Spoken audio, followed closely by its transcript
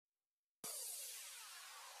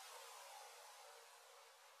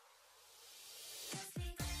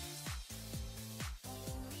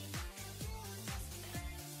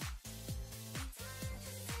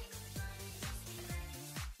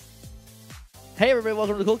Hey everybody,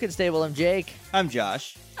 welcome to the Cool Kids Table. I'm Jake. I'm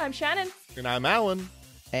Josh. I'm Shannon. And I'm Alan.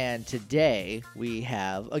 And today we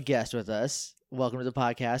have a guest with us. Welcome to the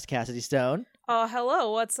podcast, Cassidy Stone. Oh,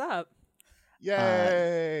 hello. What's up?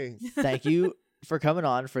 Yay! Thank you for coming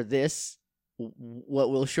on for this, what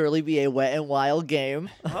will surely be a wet and wild game.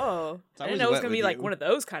 Oh, I didn't always know it was wet going to be with like you. one of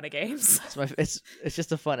those kind of games. It's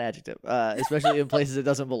just a fun adjective, especially in places it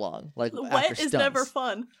doesn't belong. Like after Wet is stunts. never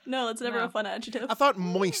fun. No, that's never No. a fun adjective. I thought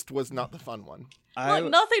moist was not the fun one.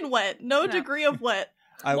 Look, nothing wet. No No. degree of wet.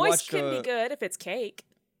 I Moist watched can be good if it's cake.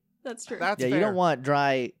 That's true. That's Yeah, fair. you don't want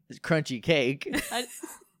dry, crunchy cake.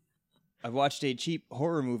 I watched a cheap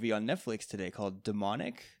horror movie on Netflix today called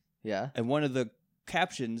Demonic, Yeah. and one of the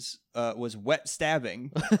captions was "wet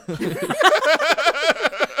stabbing," and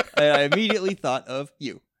I immediately thought of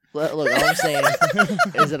you. Look, all I'm saying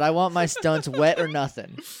is that I want my stunts wet or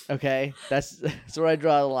nothing. Okay, that's where I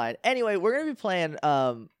draw the line. Anyway, we're gonna be playing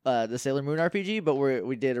the Sailor Moon RPG, but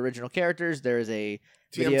we did original characters. There is a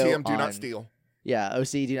video TM, do on, not steal. Yeah,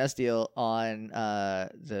 OC Do Not Steal on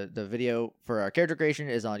the video for our character creation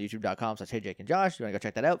is on youtube.com/Hey Jake and Josh. You wanna go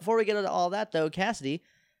check that out? Before we get into all that though, Cassidy,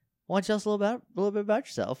 why don't you tell us a little bit about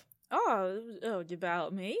yourself? Oh,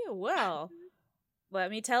 about me? Well, let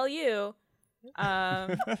me tell you.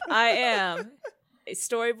 I am a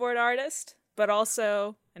storyboard artist, but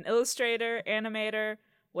also an illustrator, animator,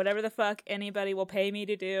 whatever the fuck anybody will pay me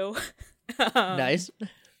to do. Nice.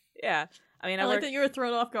 Yeah. I mean, I I like work... that you were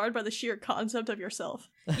thrown off guard by the sheer concept of yourself.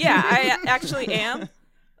 Yeah, I actually am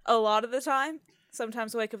a lot of the time.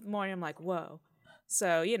 Sometimes I wake up in the morning, I'm like, whoa.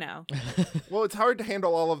 So, you know, Well, it's hard to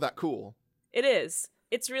handle all of that cool. it is.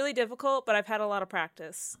 It's really difficult, but I've had a lot of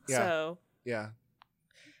practice. Yeah. So, Yeah.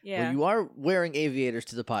 yeah. Well, you are wearing aviators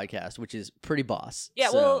to the podcast, which is pretty boss. Yeah,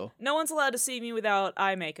 so... well, no one's allowed to see me without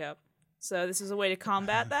eye makeup. So this is a way to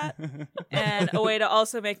combat that, and a way to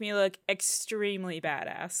also make me look extremely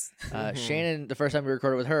badass. Shannon, the first time we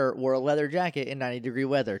recorded with her, wore a leather jacket in 90-degree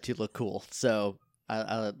weather to look cool. So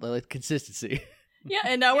I like consistency. Yeah,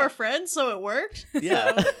 and now we're friends, so it worked.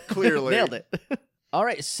 Yeah, Clearly. nailed it. All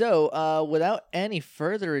right, so without any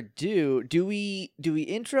further ado, do we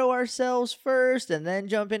intro ourselves first and then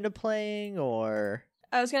jump into playing, or?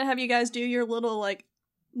 I was gonna have you guys do your little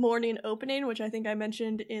morning opening, which I think I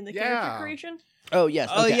mentioned in the character Yeah. creation. Oh yes.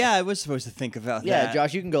 Oh okay. yeah, I was supposed to think about Yeah, that.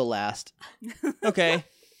 Josh, you can go last. Okay,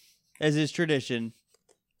 as is tradition.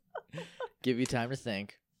 Give you time to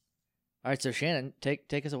think. All right, so Shannon,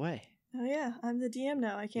 take us away. Oh yeah, I'm the DM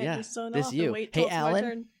now. I can't Yeah, just zone this off you. and wait Hey, till it's Alan? my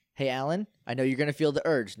turn. Hey, Alan, I know you're gonna feel the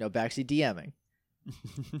urge. No backseat DMing.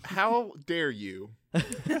 How dare you? There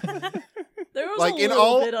was Like, a in little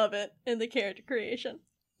all- bit of it in the character creation.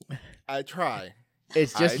 I try.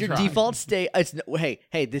 It's just I your tried. default state. It's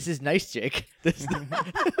hey, this is nice, Jake. This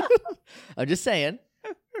I'm just saying.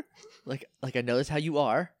 Like I know that's how you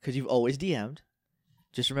are because you've always DM'd.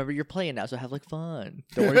 Just remember you're playing now, so have fun.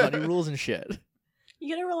 Don't worry about any rules and shit.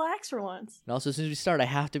 You gotta relax for once. And also, as soon as we start, I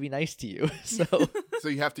have to be nice to you. So So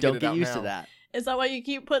you have to don't get it get out used now. to that. Is that why you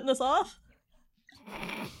keep putting this off?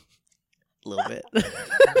 A little bit.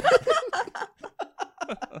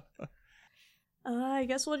 I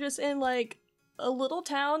guess we'll just in a little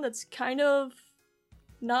town that's kind of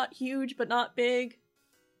not huge but not big.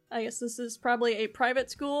 I guess this is probably a private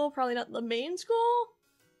school, probably not the main school.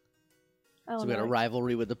 I So don't we got a know.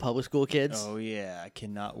 rivalry with the public school kids. Oh yeah, I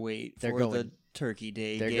cannot wait They're for going- the Turkey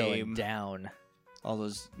Day They're game. going down. All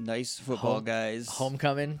those nice football Home- guys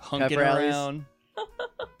Homecoming, hunking pep rallies. around.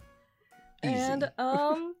 Easy. And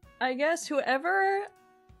I guess whoever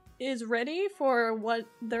is ready for what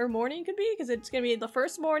their morning could be, because it's gonna be the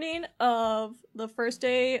first morning of the first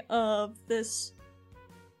day of this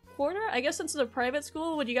quarter. I guess since it's a private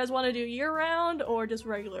school, would you guys want to do year round or just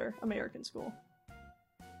regular American school?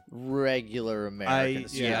 Regular American.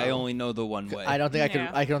 school. I only know the one way. I don't think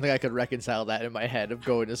Yeah. I don't think I could reconcile that in my head of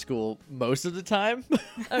going to school most of the time.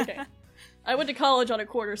 Okay. I went to college on a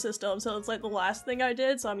quarter system, so it's the last thing I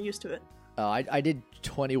did, so I'm used to it. I did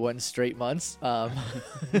 21 straight months.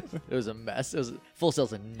 It was a mess. It was Full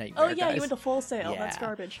Sail's a nightmare. Oh yeah, guys. you went to Full Sail. That's Yeah.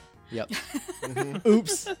 garbage. Yep. Mhm.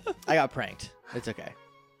 Oops. I got pranked. It's okay.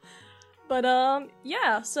 But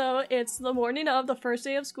yeah, so it's the morning of the first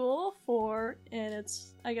day of school and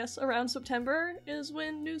it's I guess around September is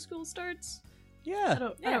when new school starts. I Yeah,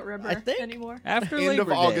 don't remember I think. anymore. after End Labor of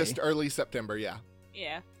Day. August, early September, yeah.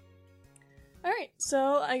 Yeah. All right,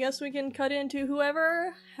 so I guess we can cut into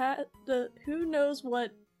whoever who knows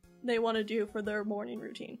what they want to do for their morning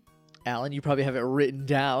routine. Alan, you probably have it written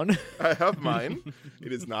down. I have mine.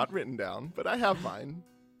 It is not written down, but I have mine.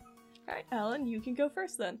 All right, Alan, you can go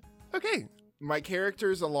first then. Okay. My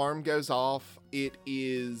character's alarm goes off. It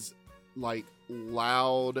is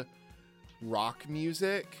loud rock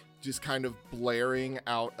music just kind of blaring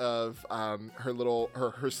out of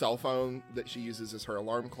her cell phone that she uses as her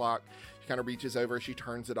alarm clock. She kind of reaches over, she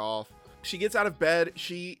turns it off. She gets out of bed.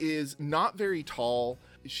 She is not very tall.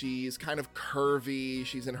 She's kind of curvy.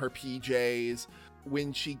 She's in her PJs.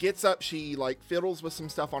 When she gets up, she like fiddles with some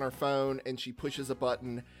stuff on her phone and she pushes a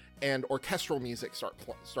button and orchestral music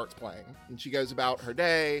starts playing. And she goes about her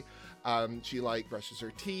day. She like brushes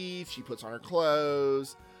her teeth. She puts on her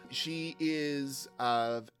clothes. She is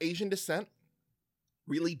of Asian descent,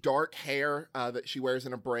 really dark hair that she wears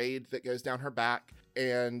in a braid that goes down her back.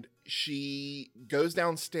 And she goes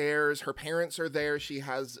downstairs. Her parents are there. She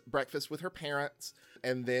has breakfast with her parents.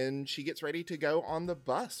 And then she gets ready to go on the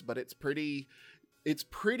bus. But it's pretty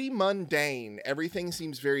mundane. Everything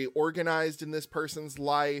seems very organized in this person's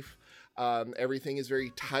life. Everything is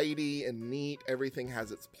very tidy and neat. Everything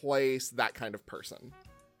has its place. That kind of person.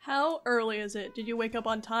 How early is it? Did you wake up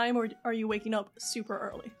on time, or are you waking up super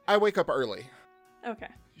early? I wake up early. Okay.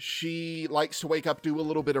 She likes to wake up, do a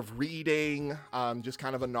little bit of reading, just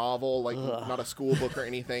kind of a novel, like not a school book or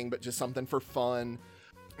anything, but just something for fun.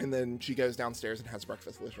 And then she goes downstairs and has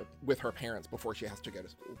breakfast with her parents before she has to go to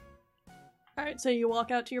school. All right, so you walk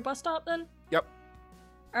out to your bus stop then? Yep.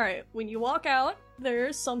 All right, when you walk out,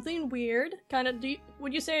 there's something weird. Kind of,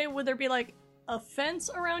 would you say, would there be like a fence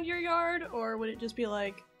around your yard, or would it just be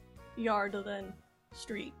like yard and then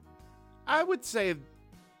street? I would say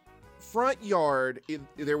front yard,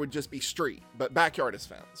 there would just be street, but backyard is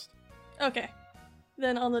fenced. Okay.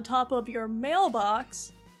 Then on the top of your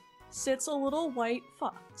mailbox sits a little white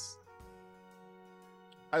fox.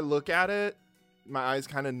 I look at it, my eyes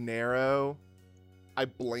kind of narrow. I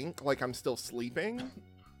blink like I'm still sleeping.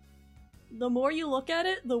 The more you look at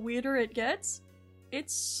it, the weirder it gets.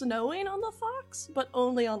 It's snowing on the fox, but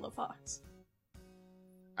only on the fox.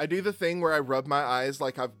 I do the thing where I rub my eyes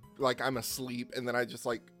like I'm asleep, and then I just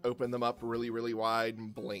like open them up really, really wide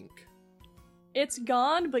and blink. It's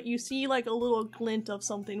gone, but you see like a little glint of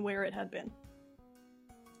something where it had been.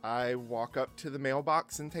 I walk up to the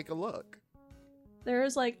mailbox and take a look.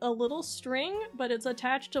 There's like a little string, but it's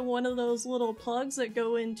attached to one of those little plugs that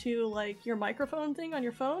go into like your microphone thing on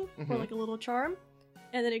your phone, or like a little charm.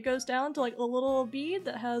 And then it goes down to like a little bead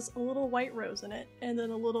that has a little white rose in it, and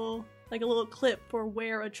then a little clip for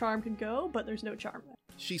where a charm can go, but there's no charm there.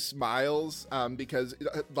 She smiles because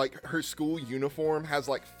like her school uniform has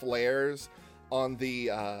like flares on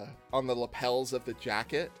the lapels of the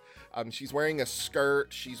jacket. She's wearing a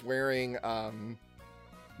skirt. She's wearing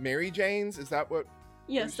Mary Jane's. Is that what?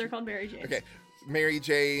 Yes, they're called Mary Jane's. Okay, Mary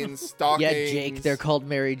Jane's stockings. Yeah, Jake, they're called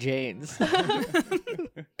Mary Janes.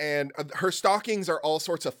 And her stockings are all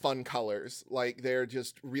sorts of fun colors. Like they're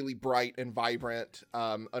just really bright and vibrant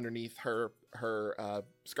underneath her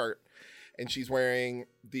skirt. And she's wearing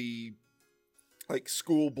the like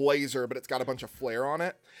school blazer, but it's got a bunch of flare on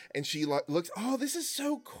it. And she looks, oh, this is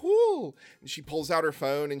so cool. And she pulls out her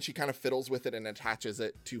phone and she kind of fiddles with it and attaches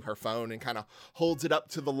it to her phone and kind of holds it up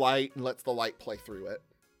to the light and lets the light play through it.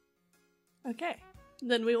 Okay.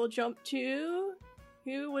 Then we will jump to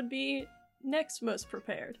who would be next most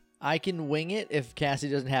prepared. I can wing it if Cassie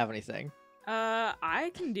doesn't have anything.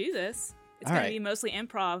 I can do this. It's All gonna right. be mostly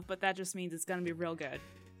improv, but that just means it's gonna be real good.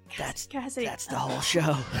 That's Cassie. That's the whole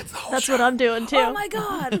show. That's what I'm doing too. Oh my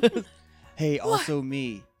god! Hey, also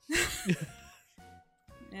me.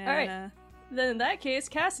 All right. Then in that case,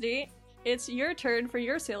 Cassidy, it's your turn for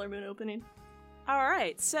your Sailor Moon opening. All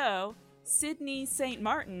right. So Sydney St.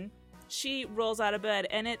 Martin, she rolls out of bed,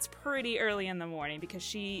 and it's pretty early in the morning because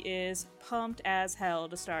she is pumped as hell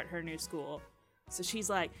to start her new school. So she's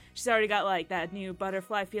already got like that new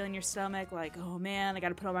butterfly feeling in your stomach, like, oh man, I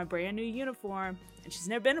gotta put on my brand new uniform. And she's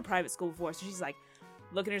never been to private school before, so she's like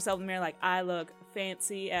looking at herself in the mirror like, I look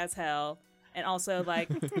fancy as hell. And also like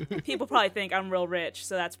people probably think I'm real rich,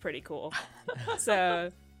 so that's pretty cool.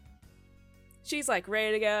 So she's like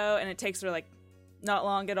ready to go, and it takes her like not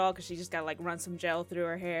long at all because she just gotta like run some gel through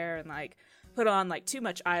her hair and like put on like too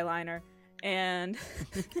much eyeliner and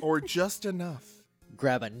Or just enough.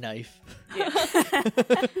 Grab a knife.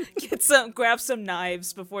 grab some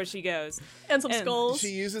knives before she goes. And some skulls.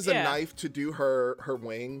 She uses a knife to do her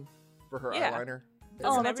wing for her Yeah. eyeliner.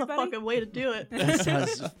 Oh, Isn't that's everybody? a fucking way to do it.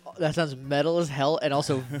 That sounds metal as hell and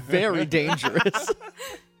also very dangerous.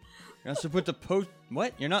 You're not supposed to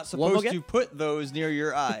what? You're not One more supposed again? to put those near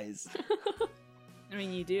your eyes. I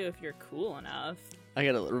mean, you do if you're cool enough. I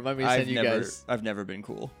gotta remind me to send I've never been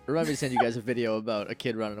cool. Remind me to send you guys a video about a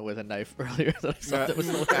kid running with a knife earlier that I saw that was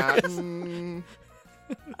hilarious. Mm,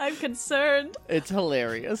 I'm concerned. It's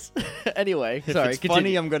hilarious. Anyway, If sorry. it's continue.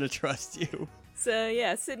 funny, I'm gonna trust you. So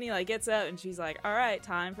yeah, Sydney like gets up and she's like, all right,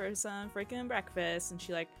 time for some freaking breakfast. And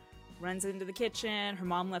she like runs into the kitchen. Her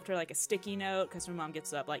mom left her like a sticky note because her mom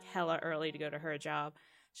gets up like hella early to go to her job.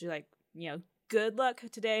 She's like, good luck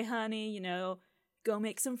today, honey. Go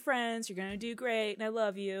make some friends. You're gonna do great, and I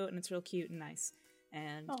love you. And it's real cute and nice.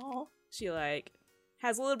 And Aww. she like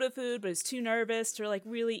has a little bit of food, but is too nervous to like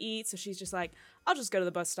really eat. So she's just like, I'll just go to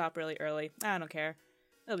the bus stop really early. I don't care.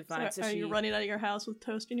 It'll be fine. So are you running out of your house with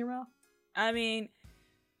toast in your mouth? I mean,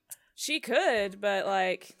 she could, but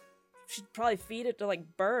like, she'd probably feed it to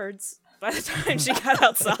like birds by the time she got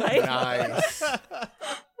outside. Nice.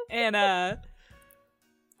 And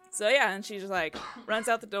so yeah, and she just like runs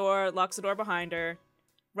out the door, locks the door behind her,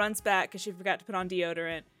 runs back because she forgot to put on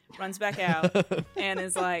deodorant, runs back out, and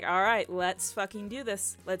is like, all right, let's fucking do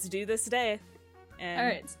this. Let's do this today. And All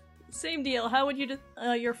right, same deal. How would you do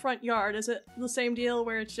your front yard? Is it the same deal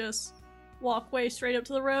where it's just walkway straight up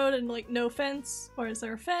to the road and like no fence, or is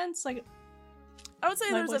there a fence? Like, I would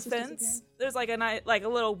say My there's a voice is fence. disappearing. There's like a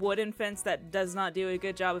little wooden fence that does not do a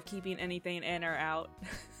good job of keeping anything in or out.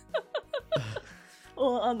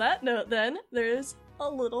 well, on that note, then there's a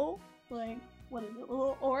little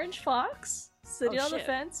little orange fox sitting Oh, on the shit.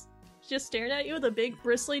 fence, just staring at you with a big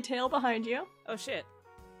bristly tail behind you. Oh shit.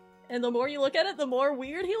 And the more you look at it, the more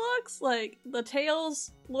weird he looks. Like, the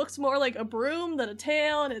tails looks more like a broom than a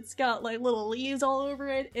tail, and it's got, like, little leaves all over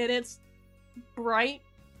it, and it's bright,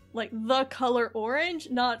 like, the color orange,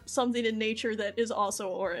 not something in nature that is also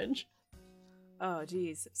orange. Oh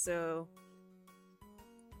geez. So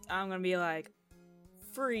I'm gonna be like,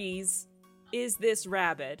 freeze. Is this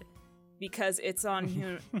rabid? Because it's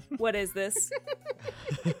on what is this?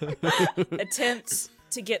 Attempt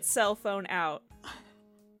to get cell phone out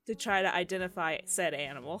to try to identify said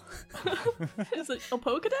animal. Is it a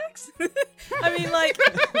Pokedex? I mean, like,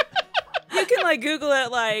 you can like Google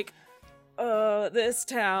it, like, this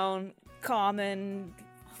town, common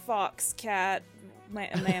fox, cat,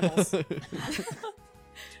 mammals.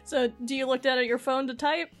 So, do you look down at your phone to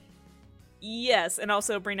type? Yes, and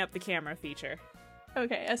also bring up the camera feature.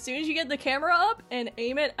 Okay, as soon as you get the camera up and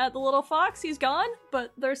aim it at the little fox, he's gone,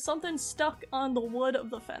 but there's something stuck on the wood of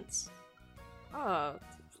the fence. Oh,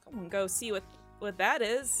 I'm gonna go see what that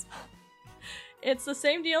is. It's the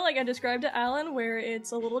same deal like I described to Alan, where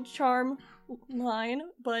it's a little charm line,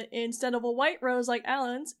 but instead of a white rose like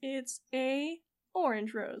Alan's, it's a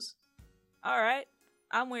orange rose. All right,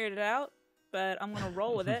 I'm weirded out, but I'm gonna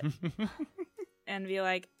roll with it and be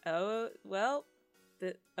like, oh, well,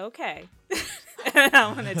 okay. And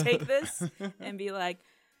I'm gonna take this and be like,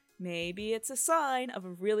 maybe it's a sign of a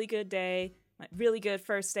really good day, my really good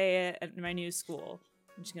first day at my new school.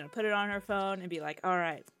 I'm just gonna put it on her phone and be like, all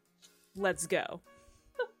right, let's go.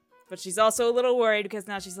 But she's also a little worried because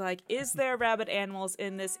now she's like, is there rabid animals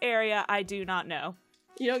in this area? I do not know.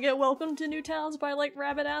 You don't get welcomed to new towns by like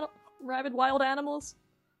rabid wild animals?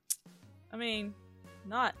 I mean,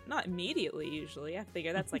 not immediately usually. I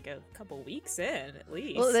figure that's like a couple weeks in at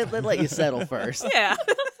least. Well, they let you settle first. Yeah.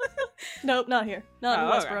 Nope, not here. Not in Oh,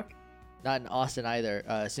 okay. Westbrook. Not in Austin either.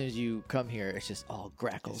 As soon as you come here, it's just all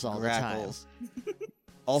grackles all Grackles. the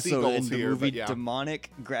Also, Seagulls in the here, movie but yeah. Demonic,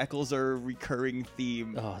 grackles are a recurring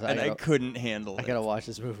theme, Oh, and I couldn't handle time. I it. gotta watch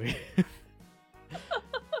this movie.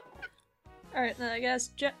 Alright, then I guess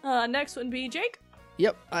next would be Jake.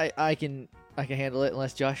 Yep, I can handle it.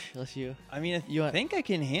 Unless Josh, unless you I mean, You I want- think I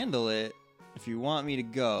can handle it if you want me to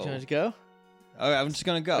go. you want to go. Okay, I'm just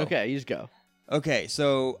gonna go. Okay, you just go. Okay,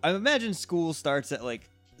 so I imagine school starts at like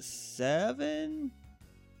 7.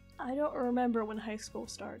 I don't remember when high school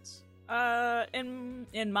starts.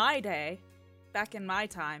 In my day, back in my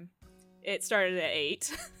time, it started at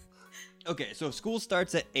 8. Okay, so if school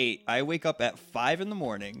starts at 8, I wake up at 5 in the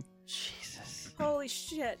morning, Jesus. Holy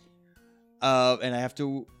shit. and I have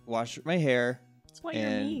to wash my hair, That's why you're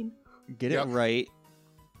And- mean. get Yep. it right.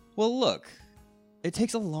 Well, look, it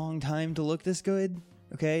takes a long time to look this good.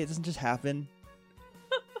 Okay, it doesn't just happen.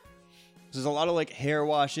 There's a lot of like hair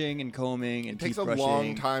washing and combing and It takes teeth a brushing,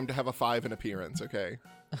 long time to have a 5 in appearance, okay?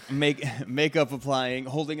 makeup applying,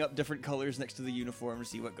 holding up different colors next to the uniform to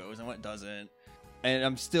see what goes and what doesn't. And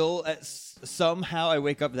I'm still at somehow I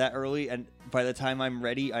wake up that early, and by the time I'm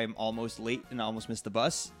ready, I'm almost late and I almost missed the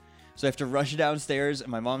bus. So I have to rush downstairs, and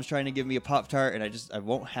my mom's trying to give me a Pop-Tart, and I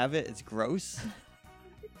won't have it. It's gross.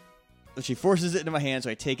 But she forces it into my hand, so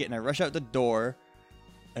I take it and I rush out the door,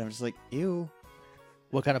 and I'm just like, ew.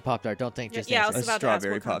 What kind of Pop Tart? Don't think. Just Yeah, I answer. was A about to ask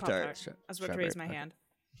strawberry what kind of Pop-Tart. Pop-Tart. I was about to raise my Strawberry,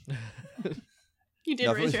 hand. You did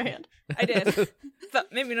No, raise your hand. I did. Thought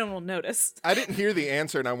maybe no one will notice. I didn't hear the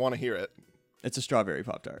answer and I want to hear it. It's a strawberry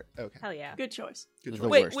Pop-Tart. Okay. Hell yeah. Good choice. Good The choice.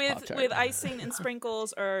 Wait, worst with Pop-Tart. icing and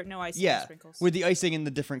sprinkles, or no icing and Yeah, sprinkles? with the icing and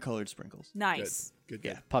the different colored sprinkles. Nice. Good.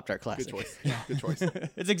 Yeah. Pop-Tart Good classic. choice. Good choice.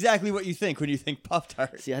 It's exactly what you think when you think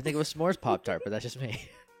Pop-Tart. See, I think it was s'mores Pop-Tart, but that's just me.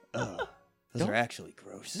 Ugh, those Don't- are actually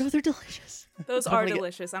gross. No, they're delicious. Those I'm are gonna get-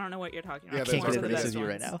 delicious. I don't know what you're talking about. Yeah, I those can't are get S'mores into are the this best with you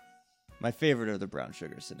right ones. now. My favorite are the brown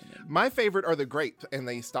sugar cinnamon. My favorite are the grape, and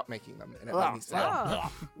they stopped making them, and it made me sad.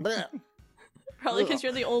 Oh. Probably because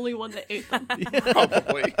you're the only one that ate them.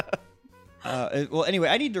 Probably. Well, anyway,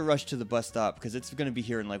 I need to rush to the bus stop because it's going to be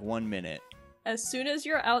here in like 1 minute. As soon as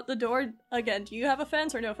you're out the door, again, do you have a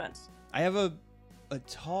fence or no fence? I have a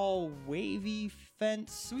tall, wavy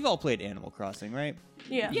fence. We've all played Animal Crossing, right?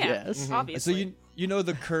 Yeah. Yeah, Yes. So obviously. you know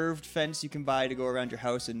the curved fence you can buy to go around your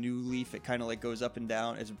house, a new leaf. It kind of like goes up and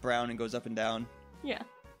down. It's brown and goes up and down. Yeah.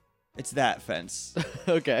 It's that fence.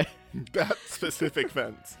 Okay. That specific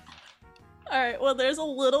fence. Alright, well, there's a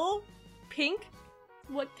little pink,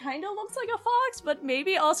 what kind of looks like a fox, but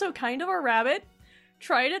maybe also kind of a rabbit,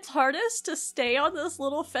 tried its hardest to stay on this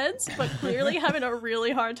little fence, but clearly having a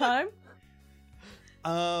really hard time.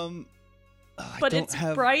 I But don't it's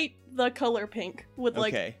have... bright the color pink with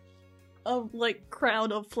like Okay. a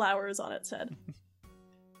crown of flowers on its head.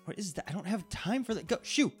 What is that? I don't have time for that. Go,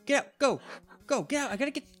 shoo, get out, go, get out. I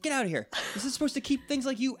gotta get out of here. This is supposed to keep things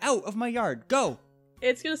like you out of my yard. Go.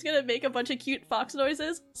 It's just gonna make a bunch of cute fox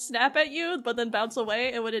noises, snap at you, but then bounce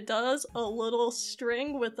away, and when it does, a little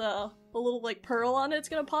string with a little like pearl on it's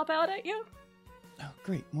gonna pop out at you. Oh,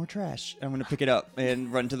 great, more trash. I'm gonna pick it up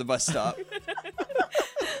and run to the bus stop.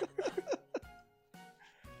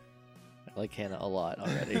 I like Hannah a lot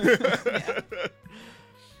already.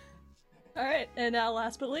 Alright, and now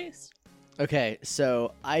last but least. Okay,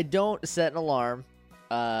 so I don't set an alarm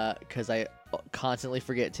because I constantly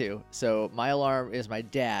forget to. So my alarm is my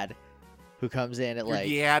dad, who comes in at like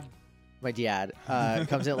my dad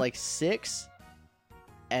comes in at like 6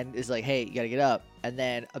 and is like, "Hey, you gotta get up." And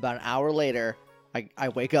then about an hour later, I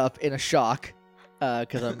wake up in a shock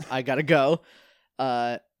because I gotta go.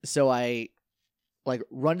 So I like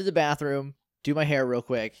run to the bathroom, do my hair real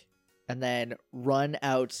quick, and then run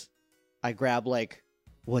out. I grab like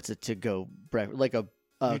what's a to-go breakfast, like a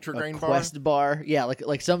Nutri-Grain bar? Quest bar. Yeah,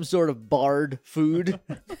 like some sort of barred food.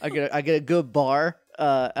 I get a good bar.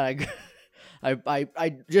 And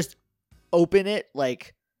I just open it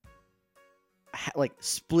like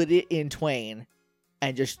split it in twain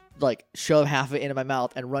and just like shove half of it into my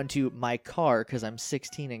mouth and run to my car because I'm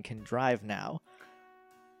 16 and can drive now.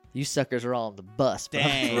 You suckers are all on the bus, but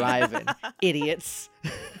Dang. I'm driving, idiots.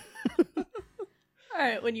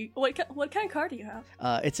 Alright, what kind of car do you have?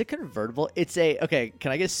 It's a convertible. Okay,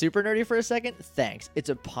 can I get super nerdy for a second? Thanks. It's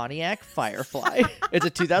a Pontiac Firefly. It's a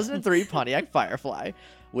 2003 Pontiac Firefly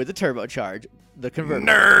with a turbocharge. The convertible.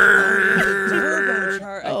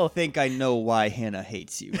 Turbocharged. Oh. I think I know why Hannah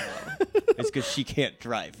hates you. It's because she can't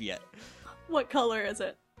drive yet. What color is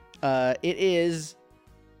it? It is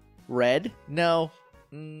red. No,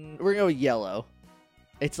 we're gonna go with yellow.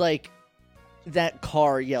 It's like that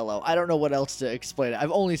car yellow. I don't know what else to explain it.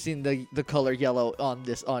 I've only seen the color yellow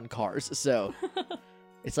on cars, so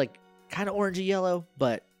it's like kind of orangey yellow,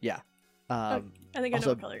 but yeah. I think I know also-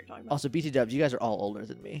 what color you're talking about. Also, BT Dubs, you guys are all older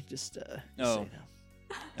than me. Just so Oh. you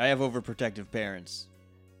know. I have overprotective parents.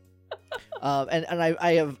 And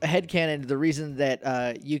I have headcanon. The reason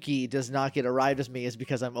that Yuki does not get a ride with me is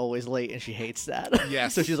because I'm always late, and she hates that.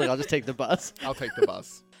 Yes. So she's like, I'll just take the bus. I'll take the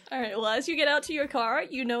bus. Alright, well, as you get out to your car,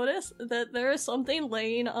 you notice that there is something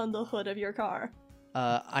laying on the hood of your car.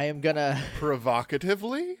 I am gonna.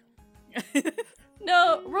 Provocatively?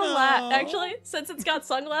 No, relax. No. Actually, since it's got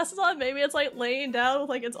sunglasses on, maybe it's like laying down with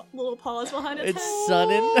like its little paws behind its It's head.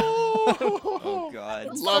 sunning. Oh God!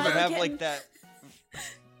 Love Does it. have like that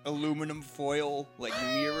aluminum foil like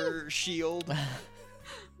mirror shield.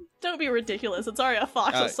 Don't be ridiculous. It's already a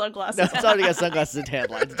fox with sunglasses. No, it's already got sunglasses and tan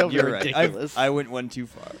lines. Don't be You're right. ridiculous. I went one too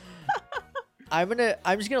far. I'm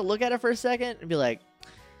just gonna look at it for a second and be like,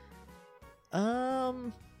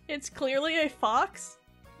 It's clearly a fox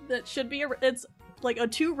that should be it's like a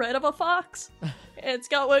too red of a fox. It's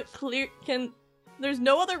got what there's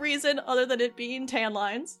no other reason other than it being tan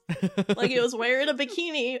lines. Like it was wearing a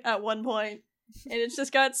bikini at one point, and it's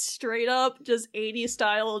just got straight up just 80s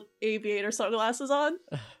style aviator sunglasses on.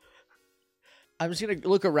 I'm just gonna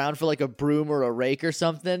look around for like a broom or a rake or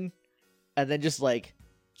something, and then just like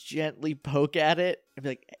gently poke at it and be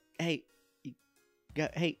like, hey,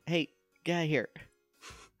 get out of here.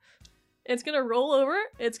 It's gonna roll over,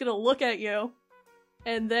 it's gonna look at you,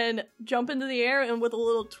 and then jump into the air and with a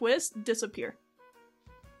little twist, disappear.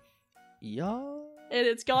 Yeah. And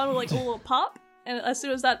it's gone with like a little pop, And as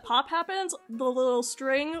soon as that pop happens, the little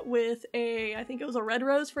string with I think it was a red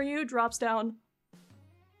rose for you, drops down.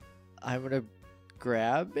 I'm gonna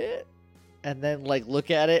grab it and then like look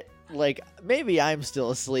at it. Like maybe I'm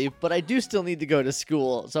still asleep, but I do still need to go to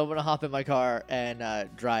school, so I'm gonna hop in my car and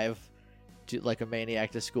drive to like a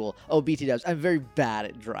maniac to school. Oh, BT dubs, I'm very bad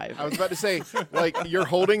at driving. I was about to say, like, you're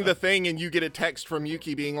holding the thing and you get a text from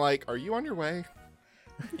Yuki being like, "Are you on your way?"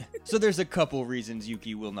 So there's a couple reasons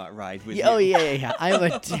Yuki will not ride with you. Oh yeah. I'm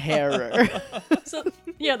a terror. So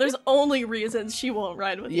yeah, there's only reasons she won't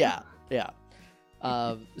ride with you. Yeah.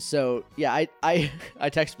 So yeah, I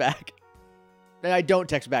text back. And I don't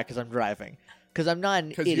text back because I'm driving. Because I'm not an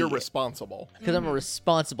idiot. Because you're responsible. Because I'm a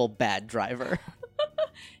responsible bad driver.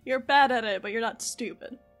 You're bad at it, but you're not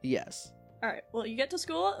stupid. Yes. Alright, well, you get to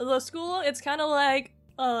school. The school, it's kind of like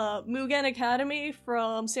Mugen Academy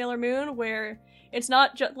from Sailor Moon, where it's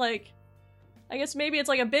not just like, I guess maybe it's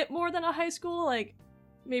like a bit more than a high school. Like,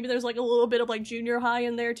 maybe there's like a little bit of like junior high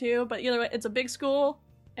in there too. But either way, it's a big school,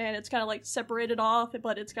 and it's kind of like separated off,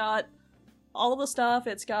 but it's got all the stuff.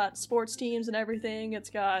 It's got sports teams and everything. It's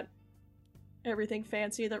got everything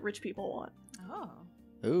fancy that rich people want. Oh.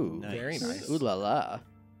 Ooh. Nice. Very nice. Ooh la la.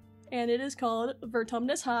 And it is called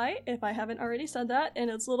Vertumnus High, if I haven't already said that. And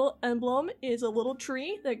its little emblem is a little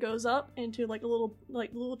tree that goes up into like a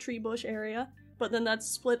little tree bush area. But then that's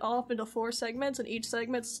split off into 4 segments, and each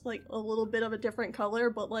segment's like a little bit of a different color,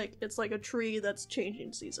 but like it's like a tree that's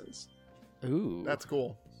changing seasons. Ooh. That's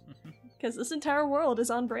cool. Because this entire world is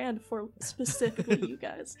on brand for specifically you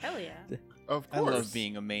guys. Hell yeah. Of I course. love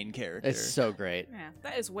being a main character. It's so great. Yeah,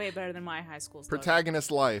 that is way better than my high school stuff. Protagonist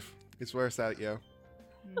life. It's where it's at, yo.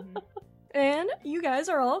 Mhm. And you guys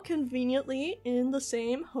are all conveniently in the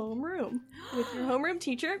same homeroom with your homeroom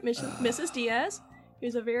teacher, Mrs. Diaz,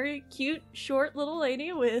 who's a very cute, short little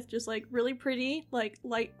lady with just like really pretty, like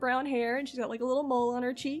light brown hair, and she's got like a little mole on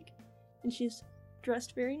her cheek, and she's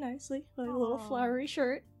dressed very nicely, like a little Aw. flowery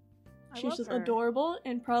shirt. I She's love just her. adorable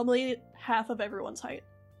and probably half of everyone's height.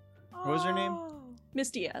 What was her name? Oh,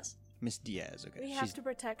 Miss Diaz. Miss Diaz, okay. We have She's- to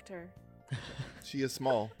protect her. She is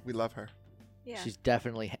small. We love her. Yeah. She's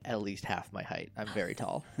definitely at least half my height. I'm very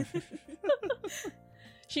tall.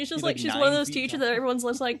 She's just She's like, like she's 9 one of those feet teachers tall. that everyone's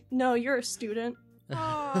just like, no, you're a student.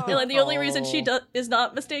 Oh. And like the only reason she Oh. is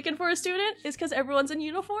not mistaken for a student is because everyone's in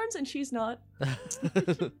uniforms and she's not.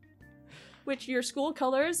 Which your school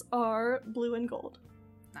colors are blue and gold.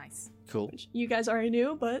 Nice. Cool. Which you guys already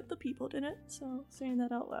knew, but the people didn't. So saying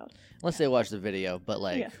that out loud. Unless they watch the video, but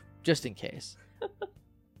like Yeah. just in case.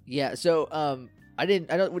 Yeah, so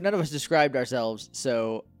none of us described ourselves,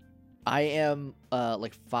 so I am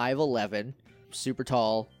like 5'11", super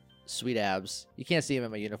tall, sweet abs. You can't see them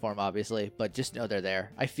in my uniform obviously, but just know they're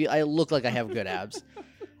there. I look like I have good abs.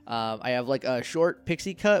 I have like a short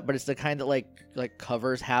pixie cut, but it's the kind that like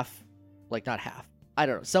covers half, like not half. I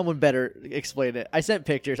don't know. Someone better explain it. I sent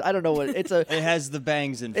pictures. I don't know what it's a. It has the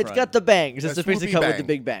bangs in front. It's got the bangs. It's A the pixie swoopy cut with the bang.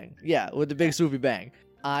 big bang. Yeah, with the big swoopy bang.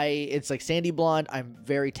 It's like sandy blonde. I'm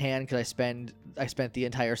very tan because I spent the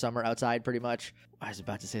entire summer outside pretty much. I was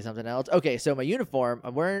about to say something else. Okay, so my uniform,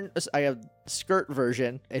 I have skirt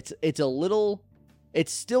version. It's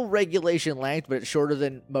still regulation length, but it's shorter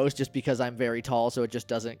than most just because I'm very tall, so it just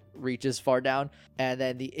doesn't reach as far down. And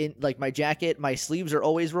then my jacket, my sleeves are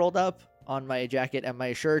always rolled up on my jacket, and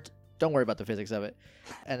my shirt, don't worry about the physics of it.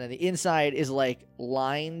 And then the inside is like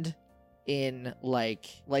lined in like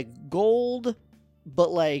gold,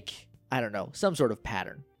 but like, I don't know, some sort of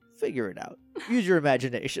pattern. Figure it out. Use your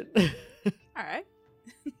imagination. All right.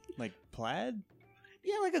 Like plaid?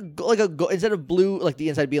 Yeah, instead of blue, like the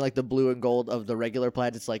inside being like the blue and gold of the regular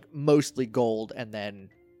plaid, it's like mostly gold and then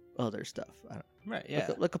other stuff. I don't Right, know.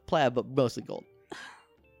 yeah. Like a plaid, but mostly gold.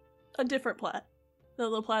 A different plaid.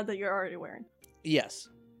 The plaid that you're already wearing. Yes.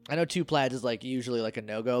 I know 2 plaids is like usually like a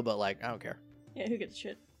no-go, but like, I don't care. Yeah, who gives a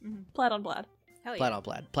shit? Mhm. Plaid on plaid. Hell yeah. Plaid on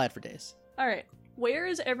plaid. Plaid for days. Alright. Where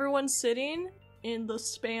is everyone sitting in the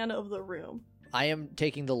span of the room? I am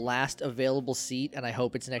taking the last available seat, and I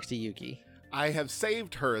hope it's next to Yuki. I have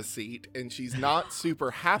saved her a seat, and she's not super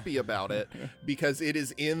happy about it because it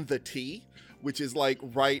is in the T, which is like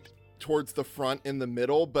right towards the front in the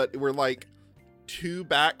middle, but we're like 2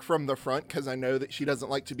 back from the front because I know that she doesn't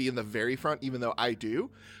like to be in the very front, even though I do.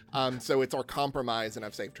 So it's our compromise, and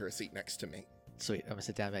I've saved her a seat next to me. Sweet. I'm gonna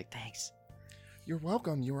sit down and be like, thanks. You're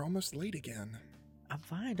welcome. You were almost late again. I'm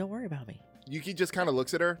fine. Don't worry about me. Yuki just kind of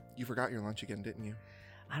looks at her. You forgot your lunch again, didn't you?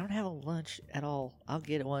 I don't have a lunch at all. I'll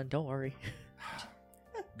get one. Don't worry.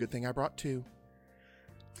 Good thing I brought 2.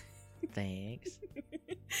 Thanks.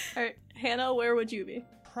 Alright, Hannah, where would you be?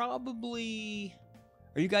 Probably.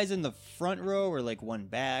 Are you guys in the front row or like one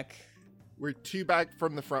back? We're 2 back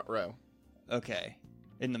from the front row, Okay.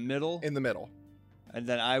 In the middle? in the middle. And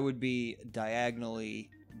then I would be diagonally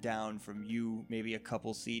down from you, maybe a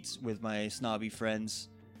couple seats with my snobby friends,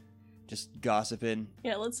 just gossiping.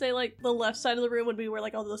 Yeah, let's say like the left side of the room would be where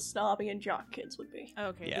like all the snobby and jock kids would be.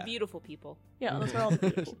 Okay, Yeah. the beautiful people. Yeah, that's where all the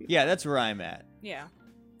beautiful people. Yeah, that's where I'm at. Yeah.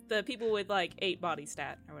 The people with like 8 body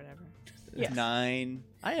stat or whatever. Yeah. 9.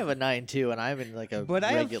 I have a 9 too, and I'm in like a. But I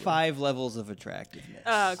have regular. 5 levels of attractiveness.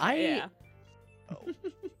 Okay, I- yeah.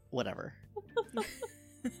 Whatever.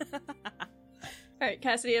 All right,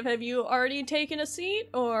 Cassidy, have you already taken a seat,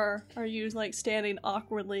 or are you like standing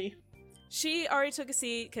awkwardly? She already took a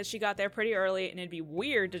seat because she got there pretty early and it'd be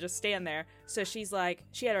weird to just stand there. So she's like,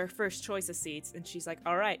 she had her first choice of seats and she's like,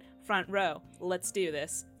 all right, front row, let's do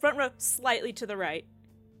this. Front row, slightly to the right.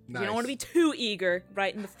 You don't want to be too eager,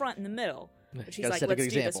 right in the front, in the middle. But she's Gotta like, set a let's good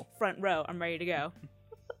do example. this front row. I'm ready to go.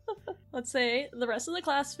 Let's say the rest of the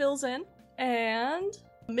class fills in, and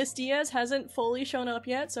Miss Diaz hasn't fully shown up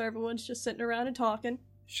yet, so everyone's just sitting around and talking.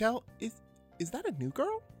 Shell, is that a new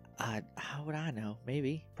girl? How would I know?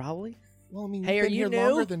 Maybe. Probably. Well, I mean, Hey, you've are been you here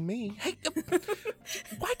longer new? than me. Hey,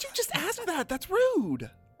 why'd you just ask that? That's rude.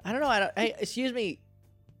 I don't know. Hey, excuse me.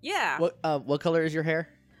 Yeah. What color is your hair?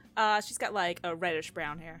 She's got like a reddish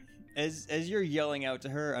brown hair. As you're yelling out to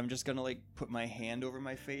her, I'm just gonna like put my hand over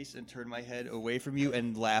my face and turn my head away from you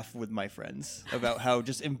and laugh with my friends about how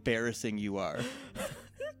just embarrassing you are.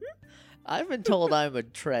 I've been told I'm a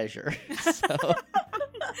treasure. So.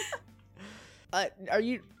 Are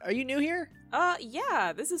you new here?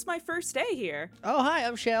 Yeah, this is my first day here. Oh, hi.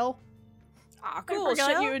 I'm Shell. Ah, cool. I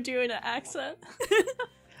forgot Shell. you were doing an accent.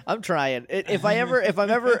 I'm trying. If I'm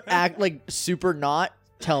ever act like super not,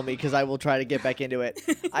 tell me because I will try to get back into it.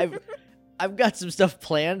 I've got some stuff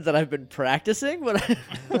planned that I've been practicing, but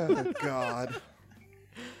Oh, God.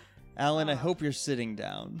 Alan, I hope you're sitting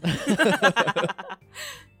down.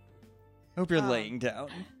 Hope you're laying down.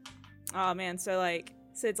 Oh man, so like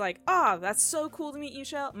Sid's like, "Ah, that's so cool to meet you,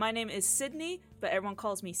 Shell. My name is Sydney, but everyone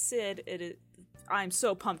calls me Sid. I'm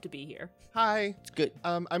so pumped to be here." Hi. it's good.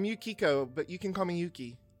 I'm Yukiko, but you can call me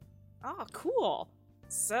Yuki. Oh, cool.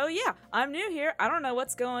 So yeah, I'm new here. I don't know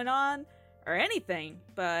what's going on or anything,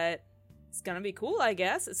 but it's gonna be cool, I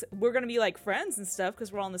guess. We're gonna be like friends and stuff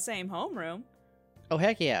because we're all in the same homeroom. Oh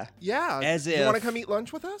heck yeah. Yeah. As you want to if- come eat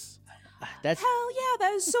lunch with us? That's Hell yeah,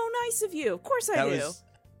 that is so nice of you. Of course I That do. was.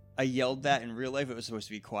 I yelled that in real life. It was supposed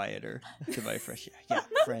to be quieter to my fresh. Yeah,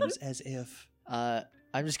 friends, as if.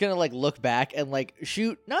 I'm just gonna like look back and like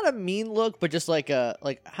shoot not a mean look, but just like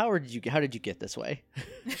how did you get this way?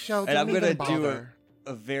 Shell, And I'm don't gonna even do bother.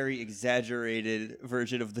 a very exaggerated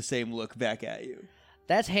version of the same look back at you.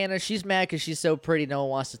 That's Hannah. She's mad because she's so pretty. No one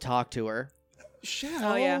wants to talk to her.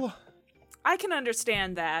 Shell. Oh, yeah. I can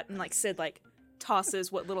understand that. And like Sid like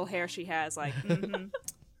tosses what little hair she has, like, mm-hmm.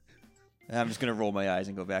 And I'm just gonna roll my eyes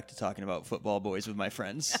and go back to talking about football boys with my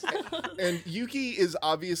friends. And Yuki is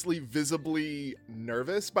obviously visibly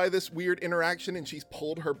nervous by this weird interaction, and she's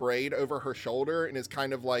pulled her braid over her shoulder and is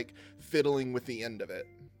kind of like fiddling with the end of it.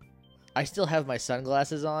 I still have my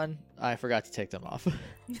sunglasses on. I forgot to take them off.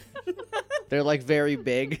 They're like very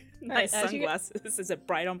big. Nice as you get- sunglasses. Is it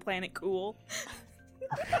bright on planet cool?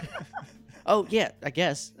 Oh yeah, I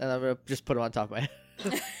guess. And I'm gonna just put them on top of my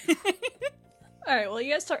head. All right, well,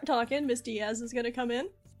 you guys start talking. Miss Diaz is gonna come in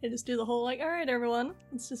and just do the whole like, all right, everyone,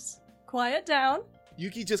 let's just quiet down.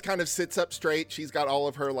 Yuki just kind of sits up straight. She's got all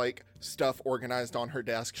of her like stuff organized on her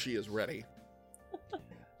desk. She is ready.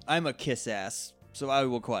 I'm a kiss ass, so I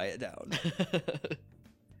will quiet down.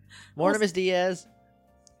 Morning, Miss Diaz.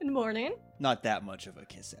 Good morning. Not that much of a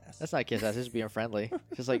kiss ass. That's not kiss ass. It's just being friendly.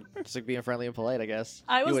 just like being friendly and polite, I guess.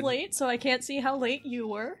 I You was wouldn't- late, so I can't see how late you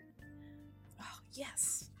were. Oh,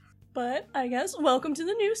 yes. But I guess welcome to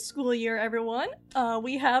the new school year, everyone.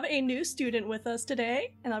 We have a new student with us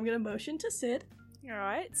today, and I'm gonna motion to Sid. All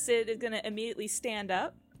right. Sid is going to immediately stand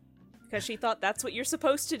up because she thought that's what you're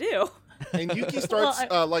supposed to do. And Yuki starts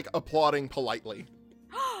Well, like applauding politely.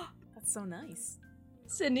 That's so nice.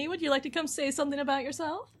 Sydney, would you like to come say something about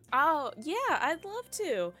yourself? Oh, yeah, I'd love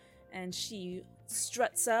to. And she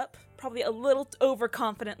struts up, probably a little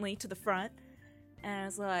overconfidently to the front, and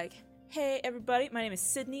is like, "Hey, everybody, my name is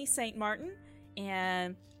Sydney St. Martin,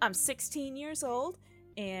 and I'm 16 years old,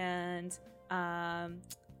 and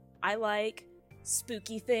I like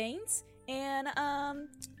spooky things, and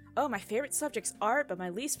my favorite subject's art, but my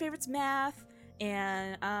least favorite's math,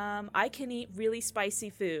 and I can eat really spicy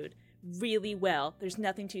food really well. There's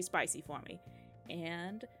nothing too spicy for me.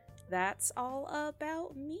 And that's all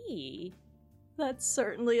about me." That's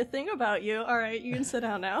certainly a thing about you. All right, you can sit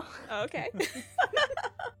down now. Okay.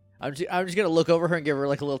 I'm just gonna look over her and give her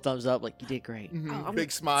like a little thumbs up, like you did great. Mhm.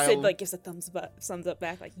 Big smile. Sid like gives a thumbs up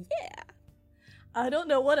back, like yeah. I don't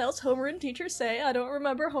know what else homeroom teachers say. I don't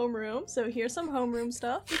remember homeroom, so here's some homeroom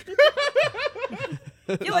stuff.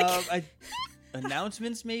 You're like,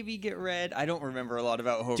 Announcements maybe get read. I don't remember a lot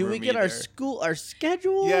about homeroom. Do we get our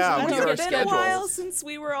schedules? Yeah, I we don't get our it's been a while schedules. since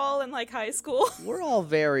we were all in like high school. We're all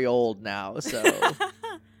very old now, so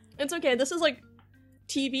It's okay. This is like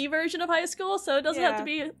TV version of high school, so it doesn't have to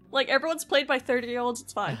be like everyone's played by 30-year-olds.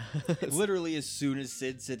 It's fine. Literally, as soon as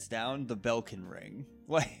Sid sits down, the bell can ring.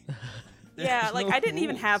 Like, Yeah, there's like no I didn't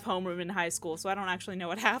even rules. have homeroom in high school, so I don't actually know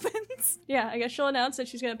what happens. Yeah, I guess she'll announce that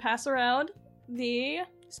she's gonna pass around the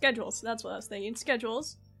schedules. That's what I was thinking.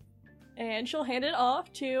 Schedules. And she'll hand it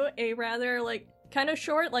off to a rather, like, kind of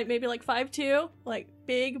short, like maybe like 5'2", like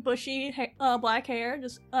big, bushy, black hair,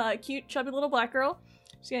 just cute, chubby little black girl.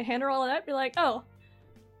 She's gonna hand her all of that, be like, oh,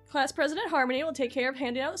 Class President Harmony will take care of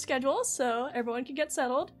handing out the schedules so everyone can get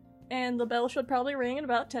settled. And the bell should probably ring in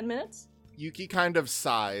about 10 minutes. Yuki kind of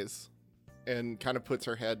sighs and kind of puts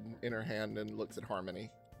her head in her hand and looks at Harmony.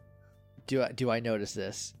 do I notice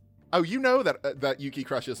this? Oh, you know that Yuki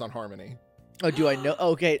crushes on Harmony. Oh, do I know?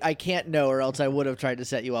 Okay, I can't know, or else I would have tried to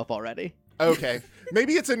set you up already. Okay,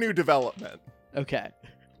 maybe it's a new development. Okay.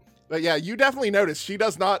 But yeah, you definitely notice she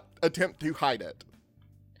does not attempt to hide it.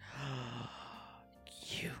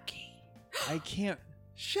 Yuki. I can't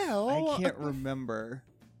Shell. remember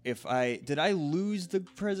if did I lose the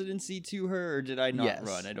presidency to her or did I not Yes.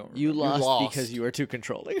 run? I don't remember. You lost lost. because you were too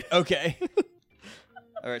controlling. Okay.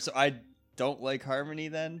 All right, so I don't like Harmony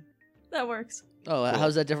then. That works. Oh, Cool.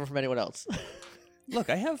 how's that different from anyone else? Look,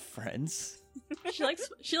 I have friends.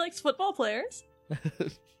 She likes football players.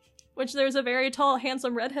 Which there's a very tall,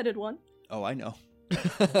 handsome, redheaded one. Oh, I know.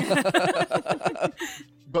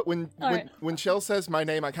 But when All right. when Shell says my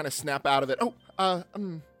name, I kind of snap out of it. Oh,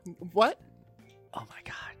 what? Oh my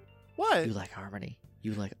god. What? You like Harmony.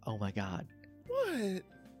 You like, oh my god. What?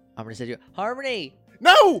 Harmony said you, Harmony!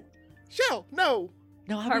 No! Shell, no!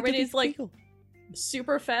 No, Harmony's like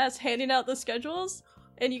super fast handing out the schedules,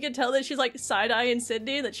 and you can tell that she's like side-eyeing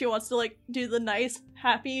Sydney, that she wants to like do the nice,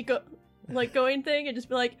 happy going thing and just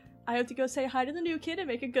be like, I have to go say hi to the new kid and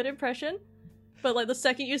make a good impression. But like the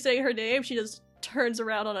second you say her name, she just turns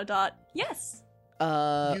around on a dot. Yes.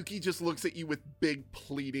 Yuki just looks at you with big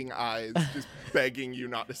pleading eyes, just begging you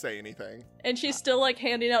not to say anything. And she's still like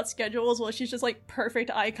handing out schedules while she's just like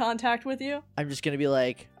perfect eye contact with you. I'm just gonna be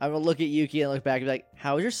like, I'm gonna look at Yuki and look back and be like,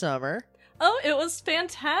 how was your summer? Oh, it was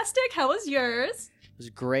fantastic. How was yours? It was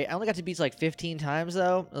great. I only got to beach like 15 times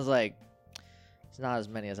though. I was like, it's not as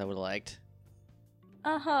many as I would have liked.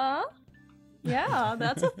 Uh-huh. Yeah,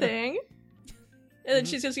 that's a thing. And then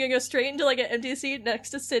she's just gonna go straight into like an empty seat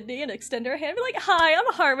next to Sydney and extend her hand and be like, hi,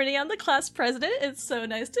 I'm Harmony, I'm the class president. It's so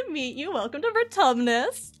nice to meet you. Welcome to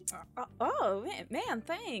Vertumnus. Oh man,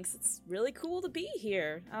 thanks. It's really cool to be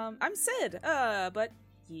here. I'm Sid. But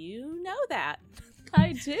you know that.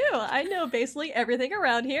 I do. I know basically everything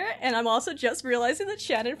around here, and I'm also just realizing that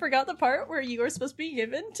Shannon forgot the part where you were supposed to be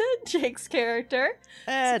given to Jake's character.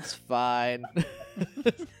 It's fine.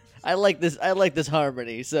 I like this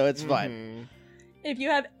Harmony, so it's fine. Mhm. If you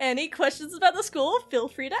have any questions about the school, feel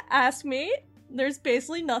free to ask me. There's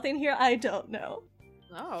basically nothing here I don't know.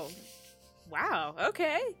 Oh, wow.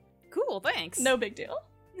 Okay, cool. Thanks. No big deal.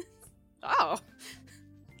 Oh,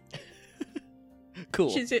 Cool.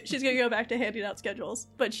 She's gonna go back to handing out schedules,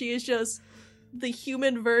 but she is just the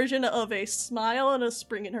human version of a smile and a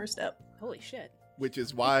spring in her step. holy shit. Which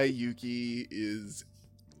is why Yuki is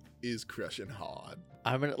crushing hard.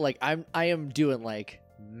 I am doing like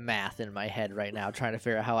math in my head right now, trying to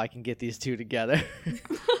figure out how I can get these two together.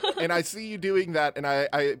 And I see you doing that, and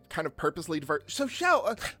I kind of purposely divert. So,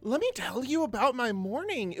 Shell, let me tell you about my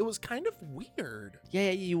morning. It was kind of weird.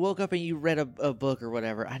 Yeah, you woke up and you read a book or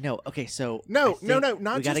whatever. I know. Okay, so No, I think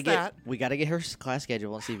not we gotta just that. We gotta get her class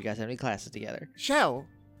schedule and see if you guys have any classes together. Shell,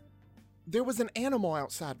 there was an animal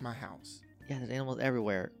outside my house. Yeah, there's animals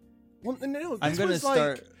everywhere. Well, no, I'm this gonna was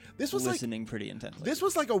start like this was like listening pretty intently. this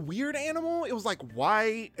was like a weird animal. It was like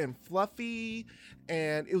white and fluffy,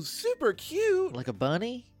 and it was super cute. Like a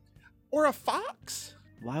bunny? Or a fox.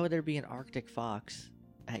 Why would there be an Arctic fox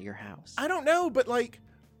at your house? I don't know, but like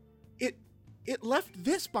it left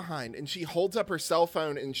this behind, and she holds up her cell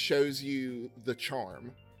phone and shows you the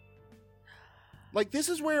charm. Like, this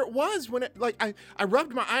is where it was when it, like, I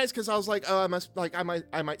rubbed my eyes because I was like, oh,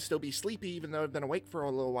 I might still be sleepy even though I've been awake for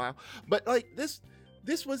a little while. But like this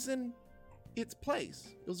was in its place.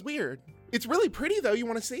 It was weird. It's really pretty though. You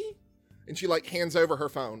want to see? And she like hands over her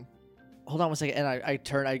phone. Hold on one second, and I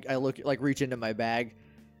turn, I look, like reach into my bag,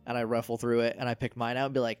 and I ruffle through it, and I pick mine out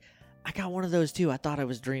and be like, I got one of those too. I thought I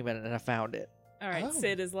was dreaming and I found it. All right, Oh.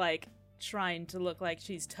 Sid is like trying to look like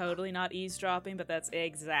she's totally not eavesdropping, but that's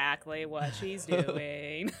exactly what she's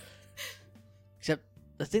doing. Except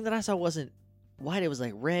the thing that I saw wasn't white. It was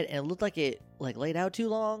like red, and it looked like it like laid out too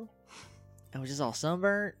long. It was just all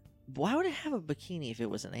sunburnt. Why would it have a bikini if it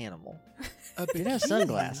was an animal? It has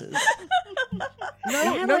sunglasses.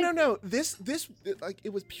 No. This like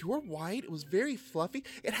it was pure white. It was very fluffy.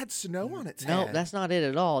 It had snow on its No, head. that's not it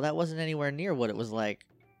at all. That wasn't anywhere near what it was like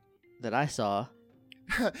that I saw.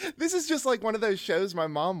 This is just like one of those shows my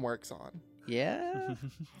mom works on. Yeah?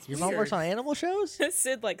 Your mom weird. works on animal shows?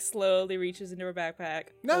 Sid like slowly reaches into her backpack,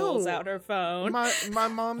 No. pulls out her phone. My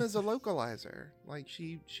mom is a localizer. Like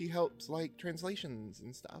she helps like translations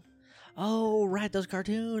and stuff. Oh, right, those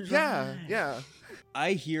cartoons. Yeah, right. yeah.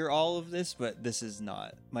 I hear all of this, but this is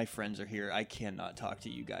not. My friends are here. I cannot talk to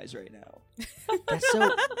you guys right now. That's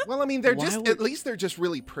so. Well, I mean, they're Why just would- at least they're just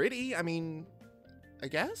really pretty. I mean, I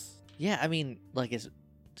guess. Yeah, I mean, like it's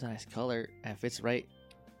a nice color. And if it's right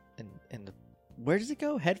in the. Where does it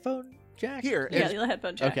go? Headphone jack? Here, Yeah, it's- the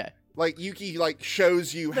headphone jack. Okay. like Yuki like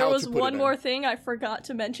shows you There how was to put one it more in. thing I forgot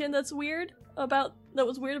to mention that was weird about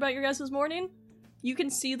your guys' morning. You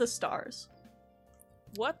can see the stars,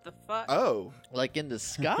 What the fuck? Oh, Like in the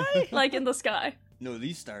sky? like in the sky. No,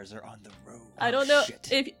 these stars are on the road. I don't know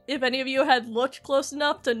shit. if any of you had looked close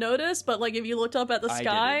enough to notice, but like if you looked up at the I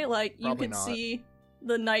sky, didn't. like you Probably could not. see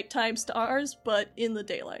the nighttime stars, but in the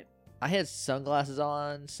daylight. I had sunglasses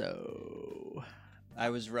on, so. I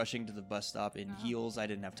was rushing to the bus stop in heels. I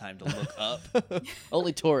didn't have time to look up.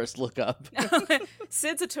 Only tourists look up.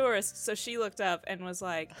 Sid's a tourist, so she looked up and was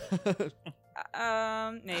like,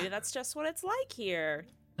 maybe that's just what it's like here.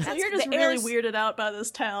 So That's- you're just the really air's- weirded out by this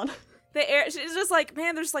town. The air, she's just like,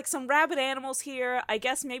 man, there's like some rabid animals here. I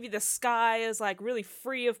guess maybe the sky is like really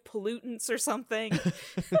free of pollutants or something.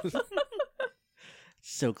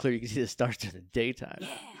 So clear you can see the stars during the daytime.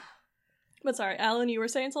 But sorry, Alan, you were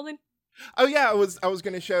saying something? oh yeah. I was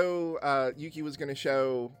gonna show Yuki was gonna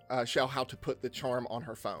show Shell how to put the charm on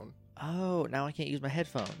her phone. Oh, now I can't use my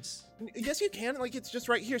headphones. Yes, you can. Like it's just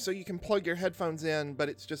right here, so you can plug your headphones in, but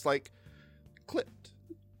it's just like clipped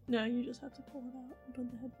No, you just have to pull it out and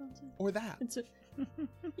put the headphones in. or that. It's a...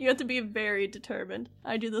 You have to be very determined.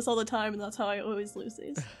 I do this all the time, and that's how I always lose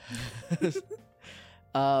these.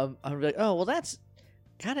 I'm like, oh, well, that's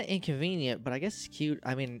kind of inconvenient, but I guess it's cute.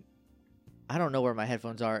 I mean, I don't know where my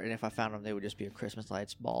headphones are, and if I found them, they would just be a Christmas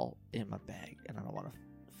lights ball in my bag, and I don't want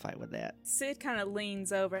to fight with that. Sid kind of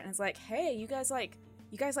leans over and is like, hey, you guys like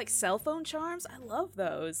cell phone charms? I love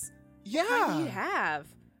those. What kind do you Yeah. have?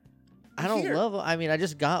 I don't Here. love them. I mean, I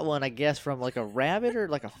just got one, I guess, from like a rabbit or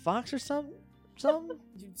like a fox or something.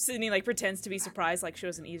 Sydney like pretends to be surprised, like she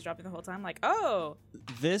wasn't eavesdropping the whole time. Like, oh,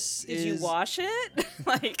 This did is you wash it?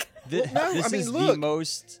 Like, Thi- Well, no, this I mean, is the look.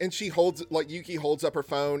 most. And she holds like Yuki holds up her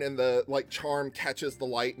phone, and the like charm catches the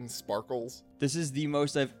light and sparkles. This is the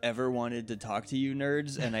most I've ever wanted to talk to you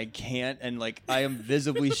nerds, and I can't. And like, I am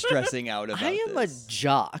visibly stressing out about I am this. a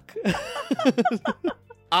jock.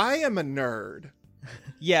 I am a nerd.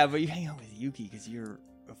 Yeah, but you hang out with Yuki because you're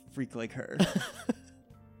a freak like her.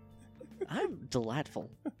 I'm delightful.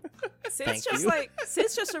 Sid's Thank you.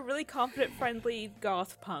 Sid's just a really confident, friendly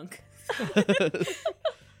goth punk.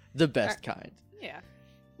 The best kind. Yeah.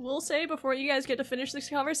 We'll say before you guys get to finish this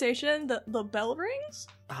conversation that the bell rings.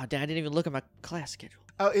 Oh, Dad, I didn't even look at my class schedule.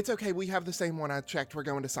 Oh, it's okay. We have the same one I checked. We're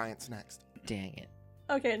going to science next. Dang it.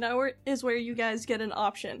 Okay, now is where you guys get an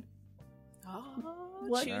option. Oh,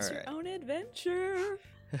 What- choose your Alright. own adventure.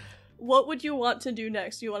 What would you want to do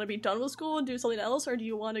next? Do you want to be done with school and do something else, or do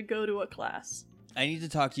you want to go to a class? I need to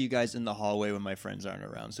talk to you guys in the hallway when my friends aren't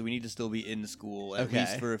around, so we need to still be in school at Okay.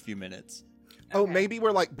 least for a few minutes. Oh, Okay. maybe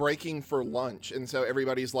we're like breaking for lunch, and so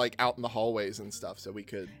everybody's like out in the hallways and stuff, so we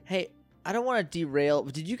could. Hey, I don't want to derail,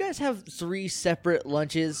 but did you guys have 3 separate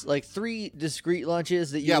lunches? Like 3 discrete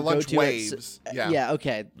lunches that you Yeah, would go lunch to at waves. Yeah. Yeah,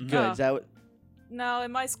 okay. Good. Oh. Is that what, No,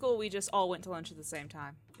 in my school we just all went to lunch at the same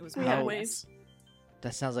time. It was We had madness. waves.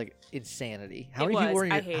 that sounds like insanity. How It many people was. were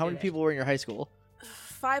in I your hated How many it. people were in your high school?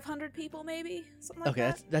 500 people, maybe something like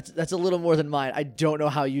Okay, that. that's a little more than mine. I don't know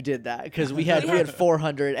how you did that because we had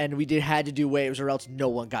 400 and we had to do waves or else no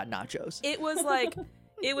one got nachos. It was like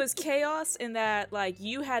it was chaos in that like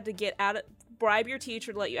you had to get out of bribe your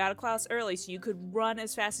teacher to let you out of class early so you could run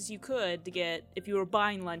as fast as you could to get if you were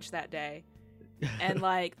buying lunch that day. And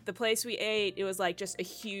like the place we ate, it was like just a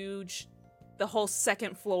huge the whole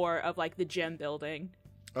second floor of like the gym building.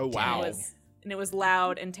 Oh wow. And it was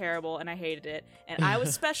loud and terrible, and I hated it. And I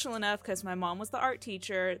was special enough because my mom was the art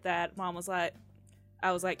teacher that mom was like,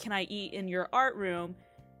 I was like, can I eat in your art room?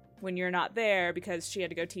 when you're not there because she had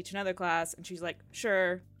to go teach another class, and she's like,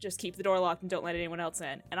 sure, just keep the door locked and don't let anyone else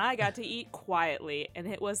in. And I got to eat quietly, and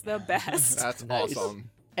it was the best. That's Nice. awesome.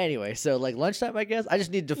 Anyway, so like lunchtime, I guess. I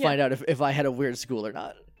just need to Yeah. find out if I had a weird school or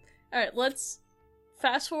not. All right, let's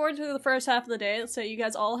fast forward to the first half of the day. Let's say you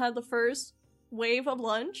guys all had the first wave of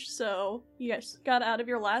lunch, so you guys got out of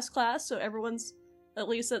your last class, so everyone's at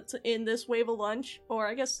least in this wave of lunch, or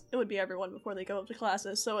I guess it would be everyone before they go up to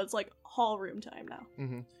classes, so it's like hall room time now.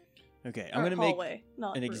 Hmm. Okay, Or I'm gonna make hallway,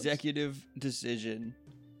 not an rooms. executive decision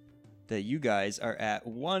that you guys are at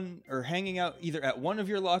one or hanging out either at one of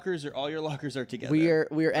your lockers or all your lockers are together.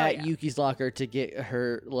 We're at yeah. Yuki's locker to get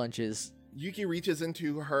her lunches. Yuki reaches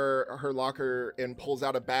into her locker and pulls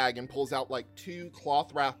out a bag and pulls out like 2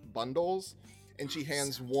 cloth wrapped bundles, and she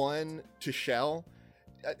hands one to Shell.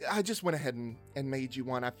 I just went ahead and made you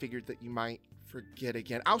one. I figured that you might forget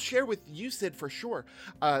again. I'll share with you, Sid, for sure.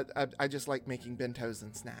 I just like making bentos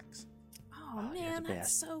and snacks. Oh you're man, the that's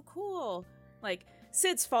best. so cool. Like,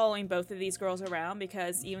 Sid's following both of these girls around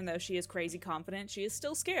because even though she is crazy confident, she is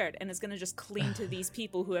still scared and is going to just cling to these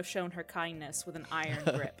people who have shown her kindness with an iron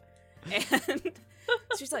grip. And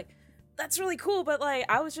she's like, that's really cool, but like,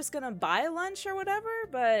 I was just going to buy lunch or whatever,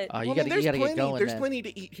 but... You Well, gotta there's get plenty. going. There's then. plenty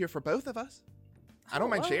to eat here for both of us. I don't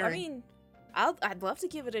mind well, sharing. I mean, I'd love to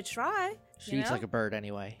give it a try. She eats like a bird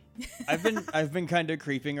anyway. I've been kind of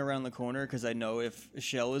creeping around the corner because I know if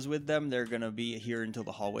Shell is with them, they're gonna be here until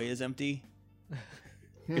the hallway is empty.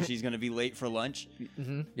 Because she's gonna be late for lunch.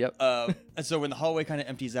 Mm-hmm. Yep. And so when the hallway kind of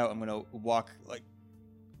empties out, I'm gonna walk like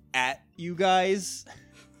at you guys.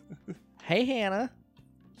 Hey, Hannah.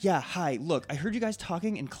 Yeah, hi. Look, I heard you guys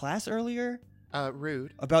talking in class earlier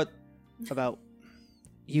Rude. about About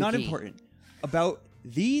Yuki. not important about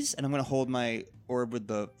these, and I'm gonna hold my orb with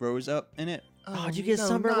the rose up in it. Oh, did you get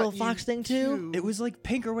sunburned not little fox you thing too? It was like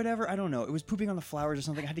pink or whatever. I don't know. It was pooping on the flowers or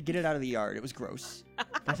something. I had to get it out of the yard. It was gross.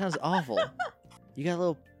 That sounds awful. You got a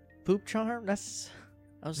little poop charm? I'm so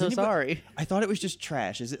anybody- sorry. I thought it was just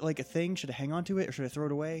trash. Is it like a thing? Should I hang on to it or should I throw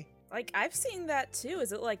it away? Like, I've seen that too.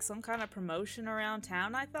 Is it like some kind of promotion around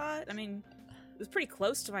town, I thought? I mean, it was pretty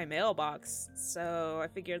close to my mailbox, so I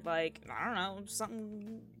figured, like, I don't know,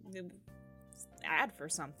 something... ad for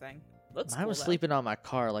something. Looks I cool, was though. sleeping on my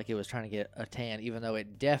car like it was trying to get a tan, even though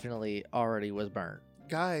it definitely already was burnt.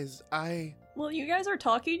 Guys, Well, you guys are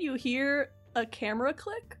talking, you hear a camera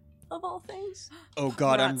click, of all things. Oh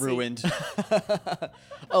God, I'm Nazi. ruined.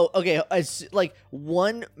 Oh, okay. It's like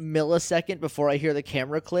 1 millisecond before I hear the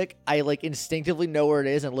camera click, I like instinctively know where it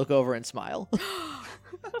is and look over and smile.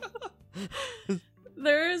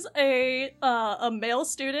 There's a male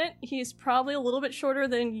student. He's probably a little bit shorter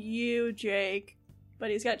than you, Jake, but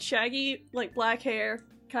he's got shaggy, like, black hair.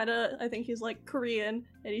 Kinda, I think he's, like, Korean,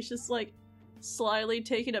 and he's just, like, slyly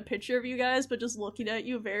taking a picture of you guys, but just looking at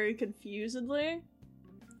you very confusedly.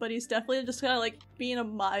 But he's definitely just kind of, like, being a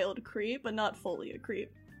mild creep, but not fully a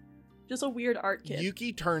creep. Just a weird art kid.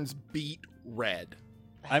 Yuki turns beet red.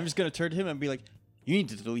 I'm just gonna turn to him and be like, "You need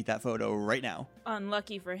to delete that photo right now."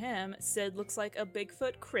 Unlucky for him, Sid looks like a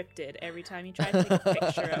Bigfoot cryptid every time you try to take a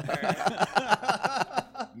picture of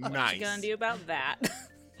her. What Nice. you gonna do about that?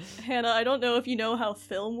 Hannah, I don't know if you know how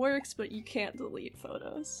film works, but you can't delete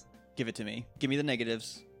photos. Give it to me. Give me the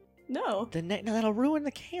negatives. No. No, that'll ruin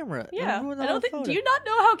the camera. It'll Yeah, ruin the I whole don't think. photo. Do you not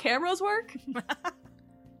know how cameras work?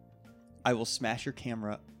 I will smash your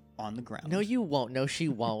camera on the ground. No, you won't. No, she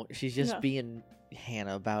won't. She's just Yeah. being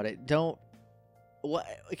Hannah about it. Don't. What?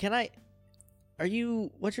 Can I? Are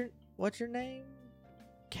you? What's your name?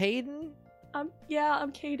 Caden?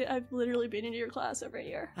 I'm Kate. I've literally been into your class every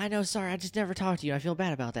year. I know. Sorry, I just never talked to you. I feel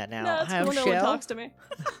bad about that now. No, it's Hi, cool. I'm No one Shell. talks to me.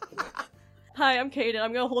 Hi, I'm Kate, and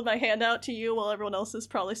I'm gonna hold my hand out to you while everyone else is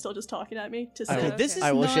probably still just talking at me to I say. will, Okay, this is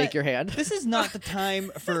I will not- shake your hand. This is not the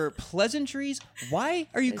time for pleasantries. Why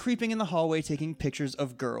are you creeping in the hallway taking pictures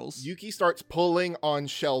of girls? Yuki starts pulling on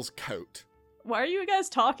Shell's coat. Why are you guys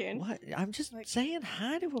talking? What? I'm just saying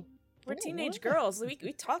hi to a. We're Oh, teenage what? girls. We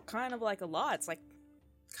talk kind of like a lot. It's like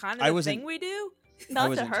kind of I the wasn't- thing we do. Not to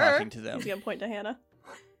wasn't her. talking to them. He's gonna point to Hannah.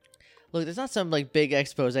 Look, there's not some like big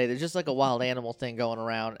expose. There's just like a wild animal thing going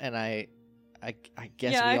around, and I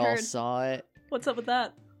guess Yeah, we I all heard. saw it. What's up with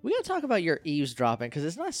that? We gotta talk about your eavesdropping because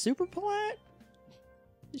it's not super polite.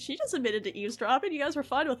 She just admitted to eavesdropping. You guys were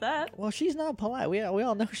fine with that. Well, she's not polite. We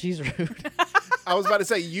all know she's rude. I was about to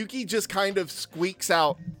say, Yuki just kind of squeaks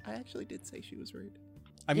out. I actually did say she was rude.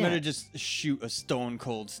 I'm Yeah. gonna just shoot a stone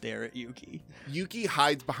cold stare at Yuki. Yuki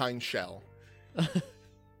hides behind Shell.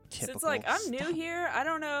 Typical. It's like I'm new Stop. here. I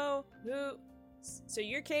don't know who. So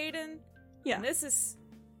you're Caden. Yeah. And this is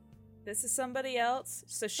somebody else.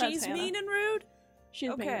 So she's Hannah. mean and rude.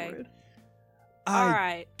 She's being Okay. rude. I All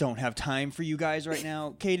right. don't have time for you guys right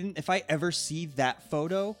now. Caden, if I ever see that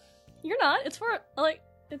photo, You're not. It's for like.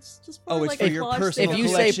 It's just for Oh, it's like for a your collage personal thing. If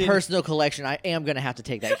you collection. say personal collection, I am gonna have to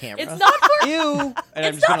take that camera. It's not for. ew, and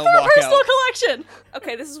I'm It's just not gonna for a walk personal out. collection.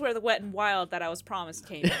 Okay, this is where the Wet and Wild that I was promised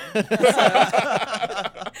came in.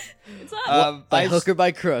 It's not. By I've, hook or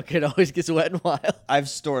by crook, it always gets wet and wild. I've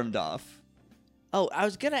stormed off. Oh, I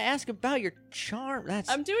was gonna ask about your charm.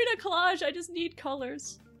 I'm doing a collage. I just need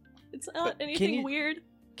colors. It's not anything you- weird.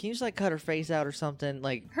 Can you just like cut her face out or something?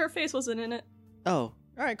 Like, Her face wasn't in it. oh, all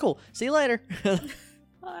right, cool. See you later.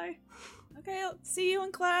 Hi. Okay, I'll see you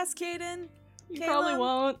in class, Caden. You probably Caleb,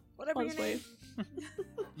 won't. Whatever I'll your just name. wave.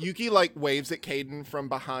 Yuki like waves at Caden from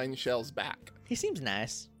behind Shell's back. He seems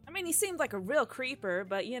nice. I mean, he seemed like a real creeper,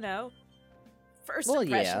 but you know, first Well,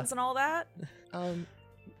 yeah. impressions and all that.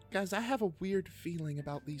 Guys, I have a weird feeling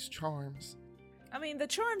about these charms. I mean, the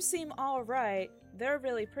charms seem all right. They're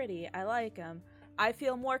really pretty. I like them. I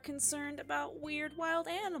feel more concerned about weird wild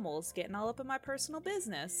animals getting all up in my personal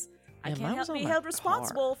business. I Yeah, mine can't was help on be my held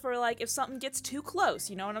responsible for like if something gets too close.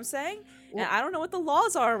 You know what I'm saying? And I don't know what the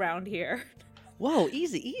laws are around here. Whoa,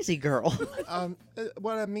 easy, girl.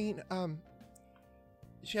 What I mean,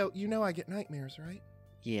 Shell, you know I get nightmares, right?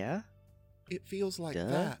 Yeah, It feels like Duh.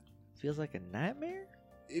 that. feels like a nightmare.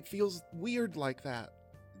 It feels weird like that.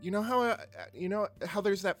 You know how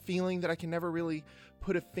there's that feeling that I can never really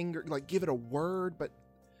put a finger, like give it a word, but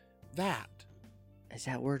that. Is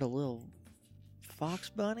that word a little fox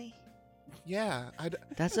bunny? Yeah,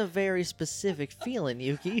 That's a very specific feeling,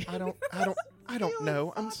 Yuki. I don't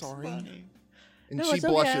know. I'm sorry. And No, she it's okay,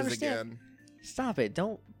 I blushes understand. again. Stop it.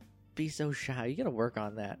 Don't be so shy. You gotta work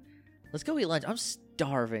on that. Let's go eat lunch. I'm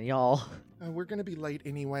starving, y'all. We're gonna be late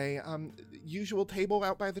anyway. Usual table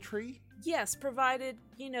out by the tree. Yes, provided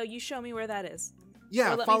you show me where that is. Yeah,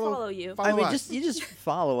 Or let me follow. follow you. Follow I mean, us. you just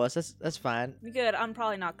follow us. That's fine. Good. I'm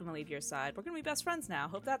probably not gonna leave your side. We're gonna be best friends now.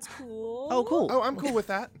 Hope that's cool. Oh, cool. Oh, I'm cool with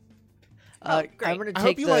that. great. I'm gonna I take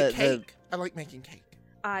hope you the, like the cake. I like making cake.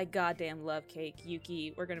 I goddamn love cake,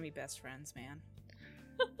 Yuki. We're gonna be best friends, man.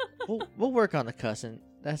 we'll work on the cussing.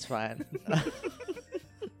 That's fine.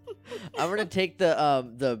 I'm gonna take the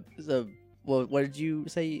well, what did you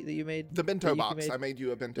say that you made? The bento that Yuki box. made? I made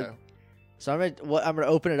you a bento. So I'm gonna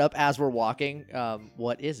open it up as we're walking.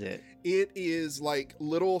 What is it? It is like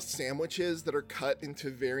little sandwiches that are cut into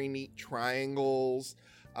very neat triangles.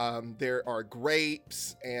 There are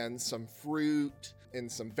grapes and some fruit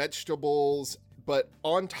and some vegetables. But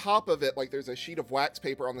on top of it, like there's a sheet of wax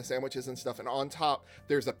paper on the sandwiches and stuff. And on top,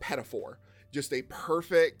 there's a pedophore. Just a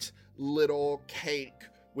perfect little cake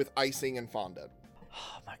with icing and fondant.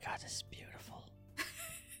 Oh my god, this is beautiful.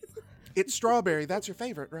 It's strawberry. That's your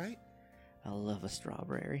favorite, right? I love a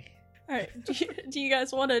strawberry. All right. Do you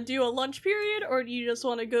guys want to do a lunch period, or do you just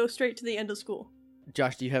want to go straight to the end of school?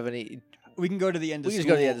 Josh, do you have any? We can go to the end of We can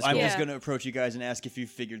school. just go to the end of I'm school. just Yeah. gonna approach you guys and ask if you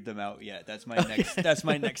figured them out yet. That's my next. That's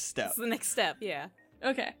my next step. That's the next step. Yeah.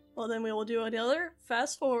 Okay. Well, then we will do another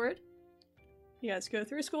fast forward. You guys go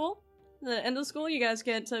through school. The end of school, you guys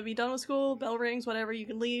get to be done with school. Bell rings, whatever. You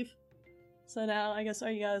can leave. So now, I guess,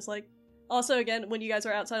 are you guys like? Also, again, when you guys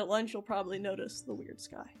are outside at lunch, you'll probably notice the weird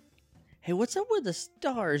sky. Hey, what's up with the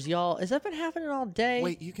stars, y'all? Has that been happening all day?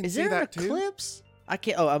 Wait, you can is see there that an too? eclipse? I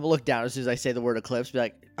can't. Oh, I'm gonna look down as soon as I say the word eclipse. Be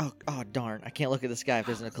like, oh darn! I can't look at the sky if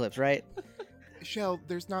there's an eclipse, right? Shell,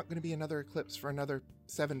 there's not going to be another eclipse for another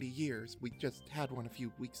 70 years. We just had one a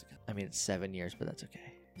few weeks ago. I mean, it's 7 years, but that's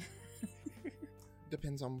okay.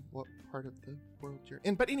 Depends on what part of the world you're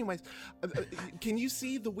in. But anyways, can you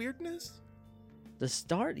see the weirdness? The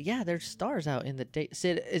star? Yeah, there's stars out in the day.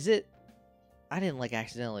 Sid, is it? I didn't like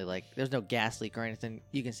accidentally like. There's no gas leak or anything.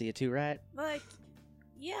 You can see it too, right? Like,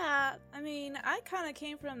 yeah. I mean, I kind of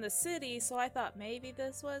came from the city, so I thought maybe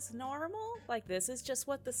this was normal. Like, this is just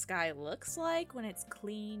what the sky looks like when it's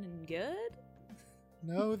clean and good.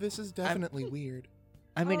 No, this is definitely weird.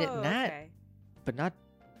 I mean, Oh, at night, okay. but not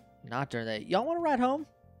during that. Y'all want to ride home?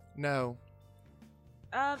 No.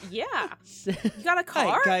 Yeah. You got a Hi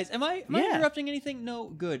car? guys, am I Yeah. interrupting anything? No,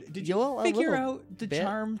 good. Did you Well, a figure little out the bit.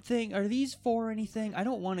 charm thing? Are these for anything? I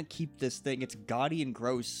don't want to keep this thing. It's gaudy and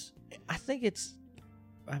gross. I think it's.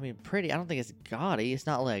 I mean, pretty. I don't think it's gaudy. It's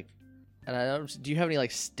not like. And I don't. Do you have any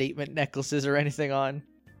like statement necklaces or anything on?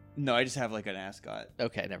 No, I just have like an ascot.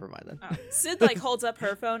 Okay, never mind then. Oh. Sid like holds up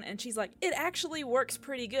her phone and she's like, it actually works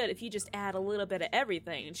pretty good if you just add a little bit of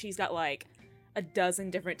everything. And she's got like a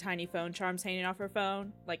dozen different tiny phone charms hanging off her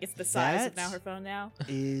phone. Like it's the size of now That's- her phone now.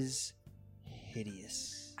 Is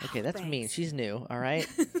hideous. Okay, Oh, that's mean. thanks. She's new. All right.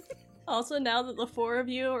 Also, now that the four of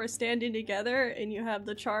you are standing together and you have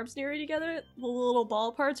the charms near you together, the little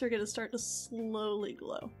ball parts are going to start to slowly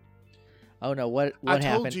glow. Oh no, what I told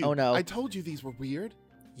happened? you. Oh no. I told you these were weird.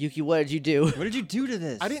 Yuki, what did you do? What did you do to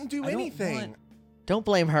this? I didn't do don't anything. want- Don't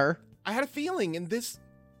blame her. I had a feeling, and this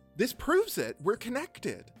proves it. We're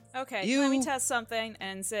connected. Okay, You- let me test something.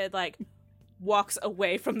 And Sid like walks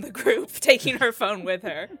away from the group, taking her phone with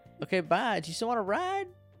her. Okay, bye. Do you still want to ride?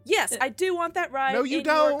 Yes, I do want that ride No, you in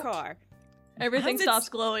don't. your car. Everything Does it- stops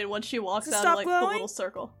glowing once she walks Does it out stop of like the glowing? little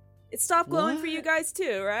circle. It stopped glowing for What? you guys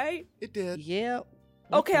too, right? It did. Yeah.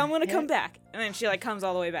 What Okay, the I'm gonna come heck? back. And then she like comes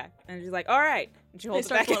all the way back. And she's like, all right. And she They holds it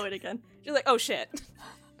start back. glowing again. She's like, oh shit.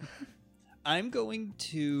 I'm going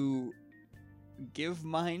to give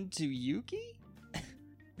mine to Yuki.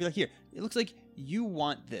 Be like, here. It looks like you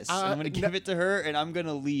want this. I'm gonna give it to her, and I'm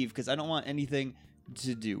gonna leave because I don't want anything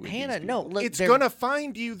to do with Hannah, these no, people. look. It's they're- gonna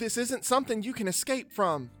find you. This isn't something you can escape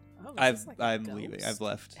from. Oh, is I'm this like a leaving. ghost? I've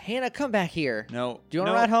left. Hannah, come back here. No. Do you want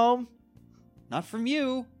to no, ride home? Not from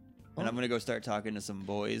you. Oh. And I'm gonna go start talking to some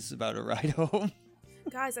boys about a ride home.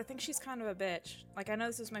 Guys, I think she's kind of a bitch. Like, I know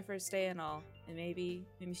this is my first day and all, and maybe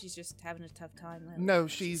she's just having a tough time. Lately, No,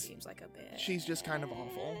 but she she's- seems like a bitch. she's just kind of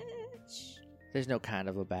awful. There's no kind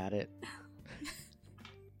of about it.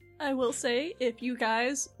 I will say, if you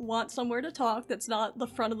guys want somewhere to talk that's not the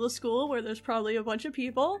front of the school where there's probably a bunch of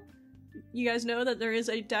people, you guys know that there is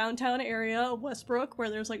a downtown area of Westbrook where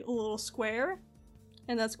there's like a little square.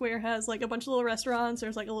 And that square has like a bunch of little restaurants.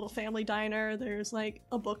 There's like a little family diner. There's like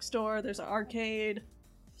a bookstore. There's an arcade.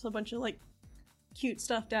 There's a bunch of like cute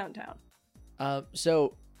stuff downtown.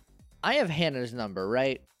 So I have Hannah's number,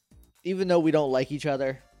 right? Even though we don't like each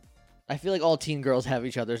other, I feel like all teen girls have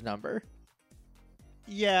each other's number.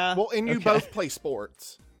 Yeah. Well, and you Okay. both play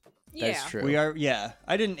sports. Yeah. That's true. we are. Yeah.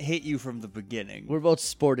 I didn't hate you from the beginning. We're both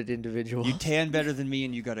sported individuals. You tan better than me,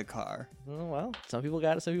 and you got a car. Oh, well, some people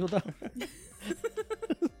got it, some people don't.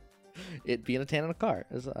 It being a tan in a car.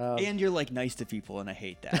 Is, And you're like nice to people, and I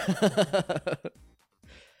hate that.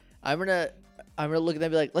 I'm gonna look at them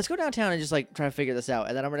and be like, let's go downtown and just like try to figure this out.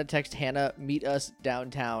 And then I'm gonna text Hannah, meet us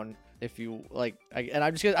downtown if you like.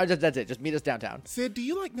 That's it. Just meet us downtown. Sid, do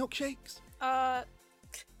you like milkshakes?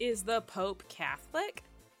 Is the Pope Catholic?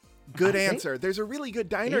 Good I think- answer. There's a really good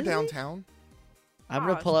diner Is he? downtown. I'm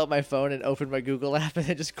gonna Odd. pull out my phone and open my Google app and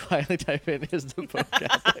then just quietly type in "is the Pope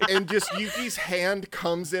Catholic?" And just Yuki's hand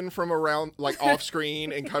comes in from around, like off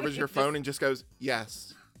screen, and covers your phone and just goes,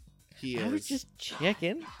 yes, he I was is. just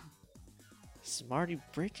checking. Smarty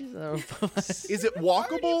britches. Is it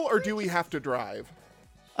walkable or do we have to drive?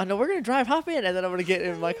 Oh no, we're gonna drive. Hop in, and then I'm gonna get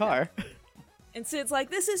in my car. And Sid's like,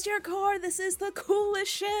 this is your car. This is the coolest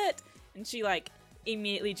shit. And she like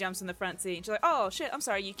immediately jumps in the front seat. And she's like, oh shit, I'm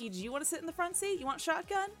sorry, Yuki. Do you want to sit in the front seat? You want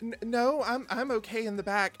shotgun? No, I'm okay in the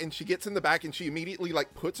back. And she gets in the back and she immediately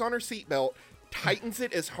like puts on her seatbelt, tightens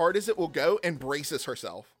it as hard as it will go, and braces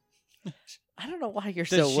herself. I don't know why you're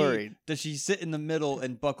Does so she, worried. Does she sit in the middle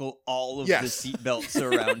and buckle all of Yes. the seatbelts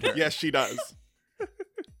around her? Yes, she does.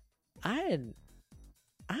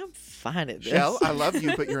 I'm fine at this. Shell, I love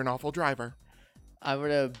you, but you're an awful driver. I'm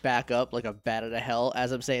gonna back up like a bat out of hell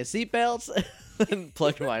as I'm saying seatbelts and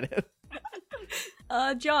plug mine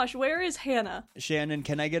in. Josh, where is Hannah? Shannon,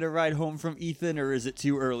 can I get a ride home from Ethan, or is it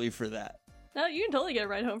too early for that? No, you can totally get a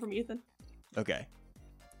ride home from Ethan. Okay.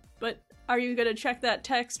 But are you gonna check that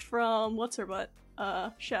text from what's her butt?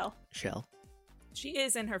 Shell. Shell. She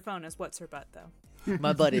is in her phone as what's her butt though.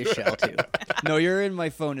 My buddy is Shell too. No, you're in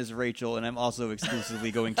my phone as Rachel, and I'm also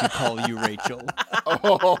exclusively going to call you Rachel.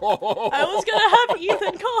 Oh. I was gonna have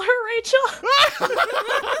Ethan call her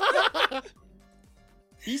Rachel.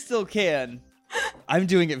 He still can. I'm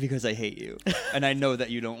doing it because I hate you, and I know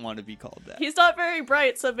that you don't want to be called that. He's not very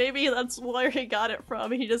bright, so maybe that's where he got it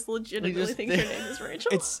from. He just legitimately just- thinks your name is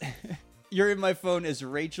Rachel. It's you're in my phone as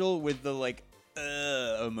Rachel with the like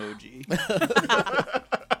emoji.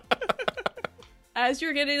 As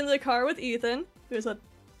you're getting in the car with Ethan, who's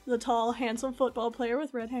the tall, handsome football player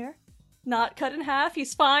with red hair, not cut in half,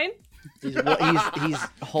 he's fine. He's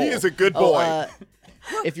whole. He is a good boy.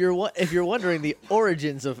 If you're wondering the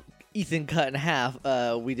origins of Ethan cut in half,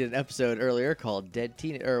 we did an episode earlier called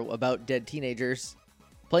about dead teenagers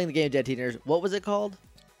playing the game Dead Teenagers. What was it called?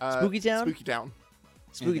 Spooky Town? Spooky Town.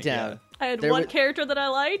 Spooky Yeah. Town. I had There one was- character that I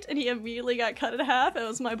liked, and he immediately got cut in half. It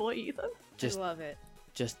was my boy Ethan. Just I love it.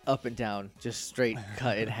 just up and down, just straight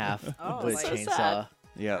cut in half Oh, with a like- So chainsaw. sad.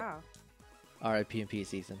 Yeah. Wow. R.I.P. and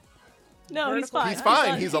peace, Ethan. No, he's Vertical- fine. He's fine.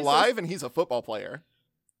 not- He's alive and he's a football player.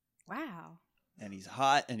 Wow. And he's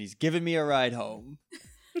hot, and he's giving me a ride home.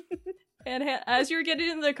 And as you're getting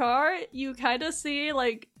in the car, you kind of see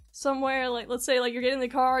like somewhere, like, let's say, like, you're getting in the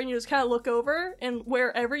car and you just kind of look over, and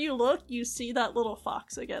wherever you look, you see that little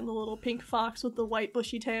fox again, the little pink fox with the white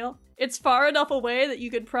bushy tail. It's far enough away that you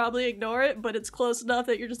could probably ignore it, but it's close enough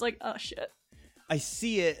that you're just like, oh shit. I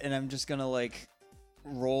see it, and I'm just gonna, like,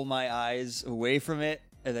 roll my eyes away from it,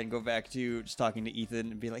 and then go back to just talking to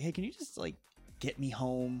Ethan and be like, hey, can you just, like, get me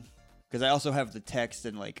home? Because I also have the text,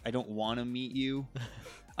 and, like, I don't want to meet you.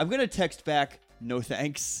 I'm gonna text back, no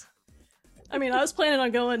thanks. I mean, I was planning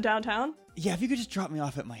on going downtown, Yeah, if you could just drop me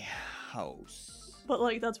off at my house. but,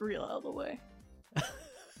 like, that's real out of the way.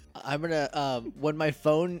 I'm gonna when my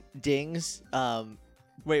phone dings,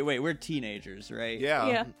 Wait, we're teenagers, right?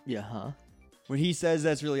 Yeah. yeah, huh? When he says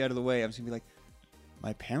that's really out of the way, I'm just gonna be like,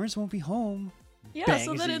 my parents won't be home. Yeah, Bangs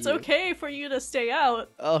so that at it's you. okay for you to stay out.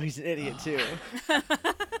 Oh, he's an idiot too.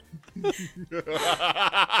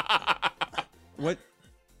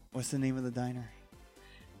 What's the name of the diner?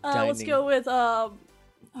 Let's Dining. go with, oh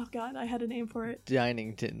god, I had a name for it.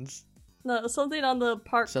 Diningtons. No, something on the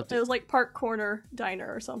park. Something. It was like Park Corner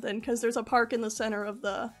Diner or something, because there's a park in the center of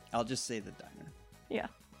the. I'll just say the diner. Yeah.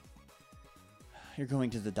 You're going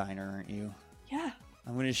to the diner, aren't you? Yeah.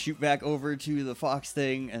 I'm gonna shoot back over to the Fox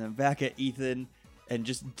thing and then back at Ethan and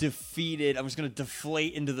just defeated. I'm just gonna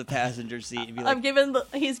deflate into the passenger seat and be like,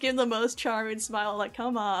 He's giving the most charming smile, like,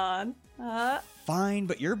 come on. fine,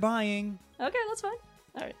 but you're buying. Okay, that's fine.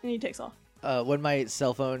 Alright, and he takes off. When my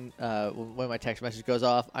cell phone, when my text message goes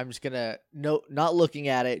off, I'm just gonna not looking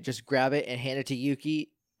at it, just grab it and hand it to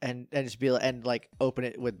Yuki, and just be like, and like open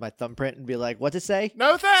it with my thumbprint and be like, "What's it say?"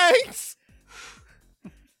 No thanks.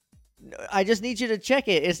 I just need you to check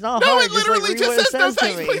it. It's not No, hard. it literally just, like, read just what it says no to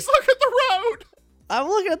thanks. me. Please look at the road. I'm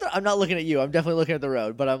looking at I'm not looking at you. I'm definitely looking at the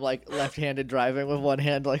road, but I'm like left-handed driving with one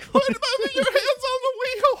hand. Like, Put both of your hands on the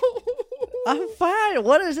wheel. I'm fine.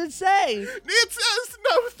 What does it say? It says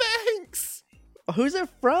no thanks. Who's it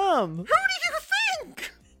from? Who do you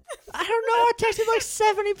think? I don't know. I texted like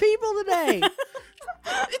 70 people today.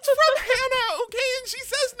 It's from Hannah, okay? And she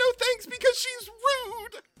says no thanks because she's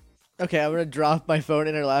rude. Okay, I'm gonna drop my phone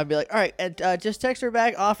in her lap and be like, all right, and just text her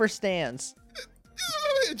back. Offer stands.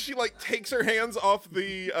 And she like takes her hands off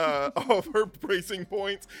the off her bracing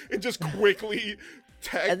points and just quickly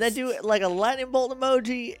texts. And then do like a lightning bolt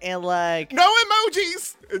emoji and like, no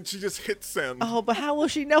emojis. And she just hits send. oh, but how will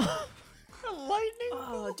she know? Lightning.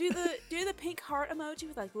 Oh, do the pink heart emoji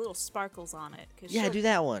with like little sparkles on it. 'Cause Yeah, do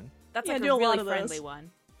that one. That's Yeah, like do a a lot really of those. friendly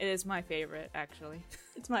one. It is my favorite, actually.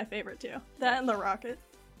 It's my favorite too. That and the rocket.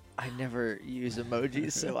 I never use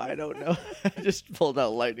emojis, so I don't know. I just pulled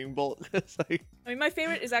out lightning bolt. It's like, I mean, my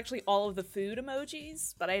favorite is actually all of the food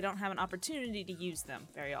emojis, but I don't have an opportunity to use them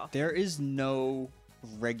very often. There is no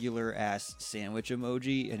regular ass sandwich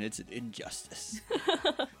emoji, and it's an injustice.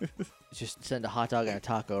 just send a hot dog and a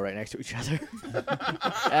taco right next to each other.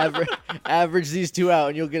 Average these two out,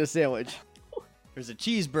 and you'll get a sandwich. There's a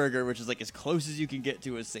cheeseburger, which is like as close as you can get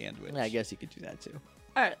to a sandwich. I guess you could do that too.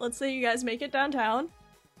 Alright, let's say you guys make it downtown,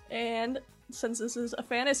 and since this is a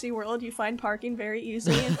fantasy world, you find parking very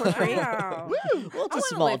easily and for free. Wow. Well, it's I a wanna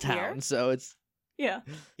small live town, here. so it's Yeah.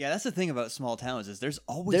 Yeah, that's the thing about small towns is there's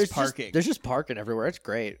always there's parking. there's just parking everywhere. It's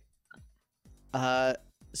great.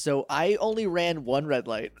 So I only ran one red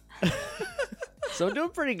light, so I'm doing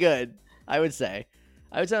pretty good. I would say.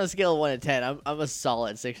 I would say on a scale of 1 to 10, I'm a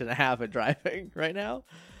solid 6.5 at driving right now.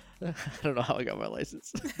 I don't know how I got my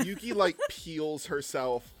license. Yuki like peels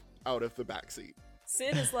herself out of the backseat.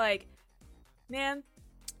 Sid is like, man,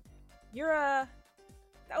 you're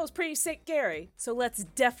that was pretty sick, Gary. So let's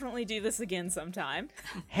definitely do this again sometime.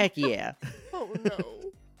 Heck yeah. Oh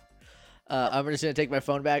no. I'm just gonna take my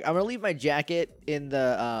phone back. I'm gonna leave my jacket in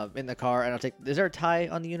the car, and I'll take. Is there a tie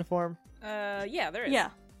on the uniform? Yeah, there is. Yeah.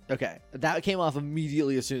 Okay, that came off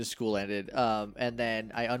immediately as soon as school ended. And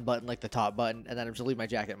then I unbuttoned like the top button, and then I'm just leave my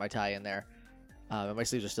jacket and my tie in there. And my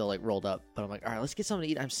sleeves are still like rolled up, but I'm like, all right, let's get something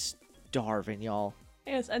to eat. I'm starving, y'all.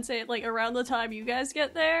 Yes, I'd say like around the time you guys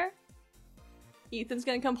get there, Ethan's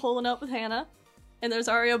gonna come pulling up with Hannah, and there's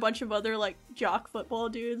already a bunch of other like jock football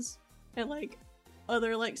dudes and like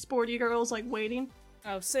other like sporty girls like waiting.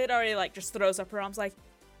 Oh, Sid already like just throws up her arms like,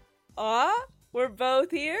 we're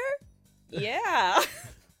both here? Yeah.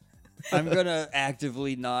 I'm gonna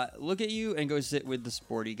actively not look at you and go sit with the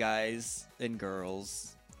sporty guys and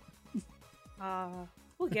girls.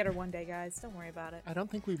 We'll get her one day, guys. Don't worry about it. I don't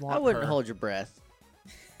think we want I wouldn't her. hold your breath.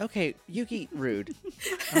 Okay, Yuki, rude.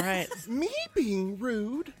 All right. Me being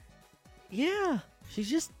rude. Yeah, she's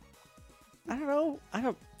just. I don't know.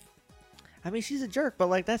 I mean, she's a jerk, but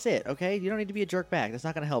like that's it. Okay, you don't need to be a jerk back. That's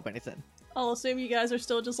not gonna help anything. I'll assume you guys are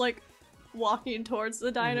still just like walking towards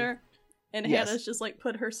the diner, and Yes. Hannah's just like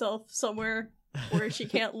put herself somewhere where she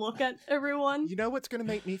can't look at everyone. You know what's going to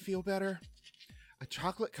make me feel better? A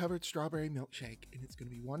chocolate-covered strawberry milkshake, and it's going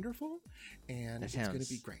to be wonderful, and it's going to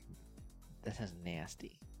be great. That sounds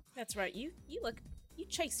nasty. That's right. You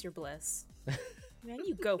chase your bliss. Man,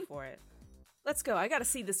 you go for it. Let's go. I gotta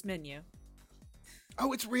see this menu.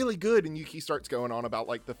 Oh, it's really good. And Yuki starts going on about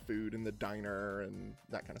like the food in the diner and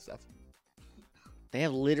that kind of stuff. They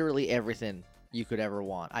have literally everything you could ever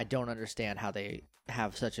want. I don't understand how they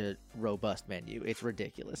have such a robust menu. It's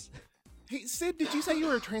ridiculous. Hey, Sid, did you say you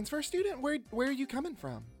were a transfer student? Where are you coming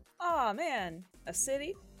from? Oh man, a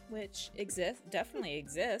city which definitely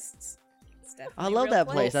exists. It's definitely I a love real that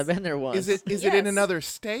place. I've place. been there once. Is it in Yes. another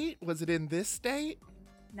state? Was it in this state?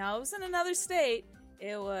 No, it was in another state.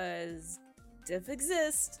 It was diff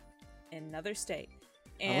exist in another state.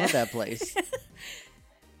 I love that place.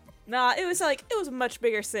 Nah, it was a much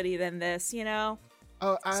bigger city than this, you know?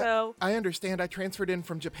 Oh, So, I understand. I transferred in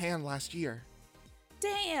from Japan last year.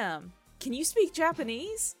 damn. Can you speak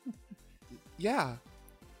Japanese? Yeah.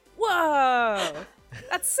 Whoa!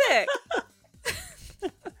 That's sick.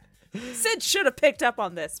 Sid should have picked up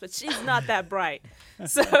on this, but she's not that bright.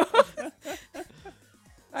 So,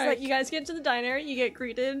 All right, you guys get to the diner. You get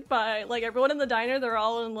greeted by like everyone in the diner. They're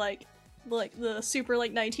all in like the super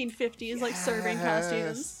like 1950s like serving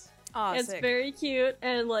costumes. aw, It's sick. very cute,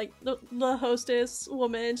 and like the hostess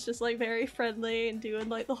woman's just like very friendly and doing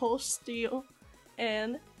like the whole spiel,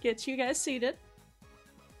 and gets you guys seated,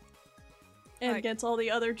 and Like- gets all the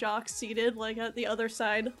other jocks seated like at the other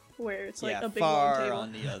side where it's like yeah, a big far long table.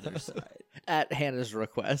 on the other side. At Hannah's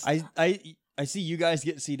request. I see you guys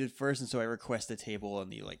get seated first, and so I request a table on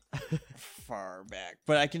the like far back.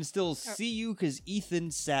 But I can still see you because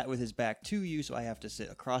Ethan sat with his back to you, so I have to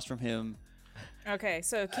sit across from him. Okay,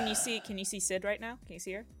 so can you see Sid right now? Can you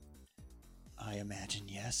see her? I imagine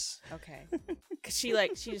yes. Okay. Cause she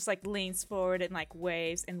just like leans forward and like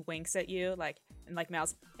waves and winks at you and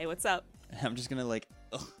mouths, "Hey, what's up?" And I'm just gonna like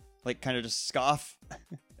kind of just scoff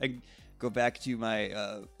and go back to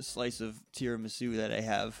my slice of tiramisu that I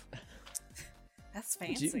have. That's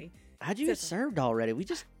fancy. How'd you get Sid- served already? We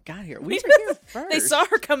just got here. We We were here first. They saw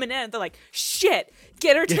her coming in. They're like, "Shit,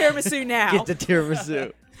 get her tiramisu now." Get the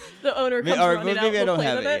tiramisu. The owner comes Or running out. maybe I with don't a plate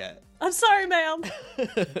have of it yet. I'm sorry, ma'am.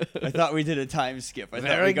 I thought we did a time skip. I thought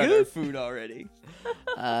Very we got good. our food already.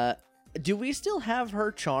 Do we still have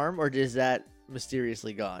her charm, or is that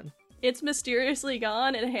mysteriously gone? It's mysteriously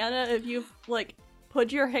gone, and Hannah, if you've like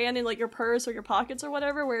put your hand in like your purse or your pockets or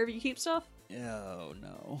whatever, wherever you keep stuff, Oh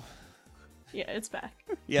no. yeah, it's back.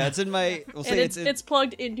 Yeah, it's in my. We'll And say it's in. it's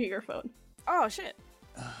plugged into your phone. Oh shit.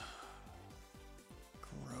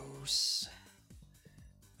 Gross.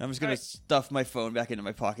 I'm just gonna Alright. stuff my phone back into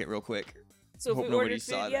my pocket real quick. So Hope if we nobody ordered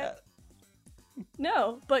saw food yet? that.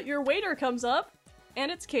 No, but your waiter comes up,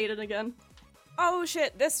 and it's Caden again. Oh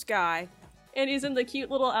shit, this guy. And he's in the cute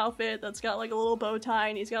little outfit that's got like a little bow tie,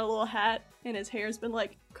 and he's got a little hat, and his hair's been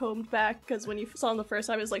like combed back, because when you saw him the first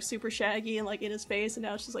time it was like super shaggy and like in his face, and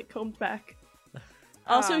now it's just like combed back.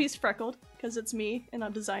 Also, Ah. he's freckled, because it's me, and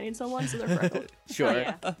I'm designing someone, so they're freckled. Sure. Oh,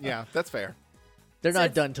 yeah. Yeah, that's fair. They're not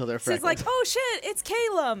Sid's- done till they're Sid's freckled. like, "Oh shit, it's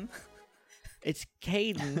Calum." It's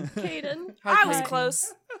Caden. Caden. I was Hi.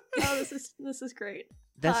 close. Oh, this is great.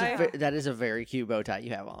 That's Hi. that is a very cute bow tie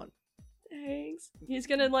you have on. Thanks. He's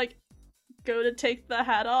gonna like go to take the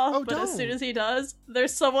hat off, Oh, but as don't. soon as he does,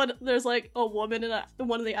 there's like a woman in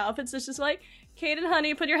one of the outfits that's just like, "Caden,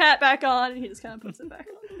 honey, put your hat back on," and he just kind of puts it back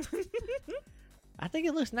on. I think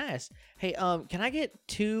it looks nice. Hey, can I get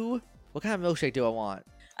two? What kind of milkshake do I want?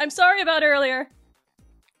 I'm sorry about earlier.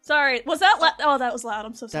 Sorry, was that loud? Oh, that was loud.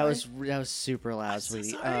 I'm so sorry. That was super loud, so sweetie.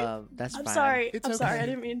 sorry. That's I'm fine. sorry. It's I'm sorry. I okay.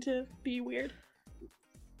 didn't mean to be weird.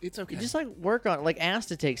 It's okay. You just like work on like ask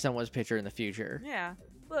to take someone's picture in the future. Yeah.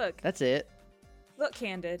 Look, That's it.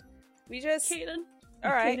 Candid. We just Caden.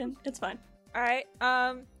 all right. Caden, it's fine. All right.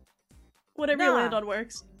 Whatever you Nah. land on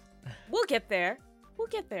works. We'll get there. We'll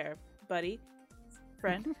get there, buddy.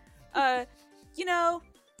 Friend.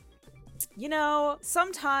 You know,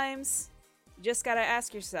 sometimes you just gotta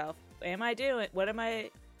ask yourself,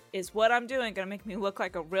 is what I'm doing gonna make me look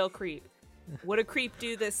like a real creep? Would a creep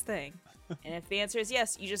do this thing? And if the answer is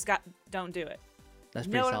yes, you just don't do it. That's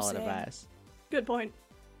You pretty know what I'm solid saying? advice. Good point.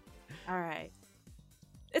 All right.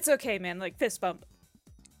 It's okay, man. Like fist bump.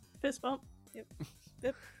 Fist bump.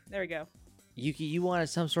 Yep. There we go. Yuki, you wanted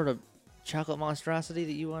some sort of chocolate monstrosity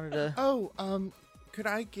that you wanted to. Oh, could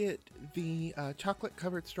I get the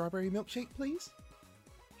chocolate-covered strawberry milkshake, please?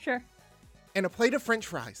 Sure. And a plate of French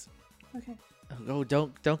fries. Okay. Oh,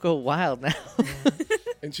 don't go wild now.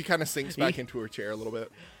 And she kind of sinks back into her chair a little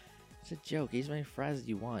bit. It's a joke. Eat as many fries as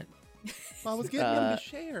you want. Well, I was getting them to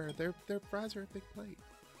share. Their fries are a big plate.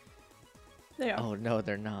 They are. Oh no,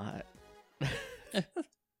 they're not.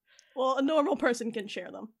 Well, a normal person can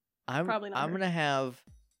share them. Probably not I'm her. gonna have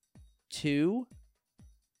 2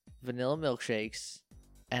 vanilla milkshakes,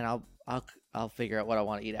 and I'll figure out what I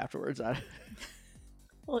want to eat afterwards.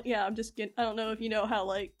 Well, yeah, I don't know if you know how,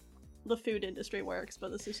 like, the food industry works,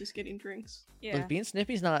 but this is just getting drinks. Yeah. Look, being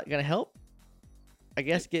snippy's not gonna help. I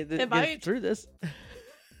guess get might. through this.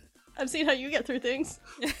 I've seen how you get through things.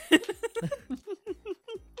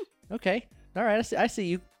 Okay, all right. I see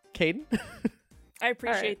you, Caden. I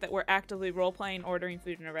appreciate Alright. that we're actively role-playing ordering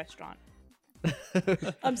food in a restaurant.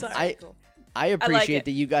 I'm sorry. I Cool. I appreciate it.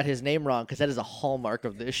 that you got his name wrong because that is a hallmark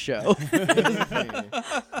of this show.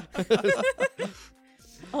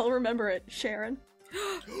 I'll remember it, Sharon.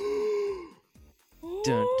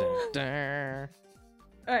 Dun, dun, dun.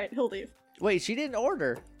 Alright, he'll leave. Wait, she didn't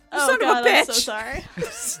order. Oh son of a god, I'm so bitch. sorry.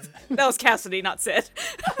 That was Cassidy, not Sid.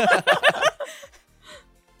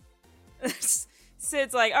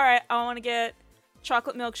 Sid's like, all right, I want to get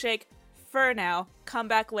chocolate milkshake for now. Come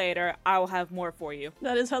back later. I will have more for you.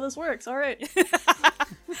 That is how this works. Alright.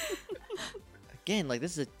 Again, like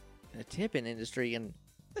this is a tipping industry, and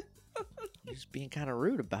you're just being kind of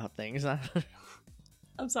rude about things. I'm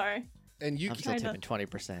I'm sorry. And still Kinda. tipping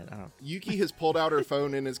 20%. I don't. Yuki has pulled out her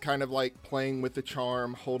phone and is kind of like playing with the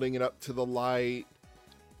charm, holding it up to the light.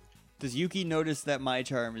 Does Yuki notice that my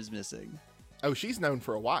charm is missing? Oh, she's known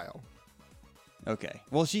for a while. Okay.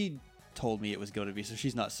 Well, she told me it was going to be, so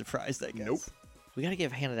she's not surprised, I guess. Nope. We gotta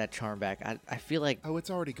give Hannah that charm back. I feel like Oh,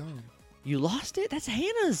 it's already gone. you lost it. That's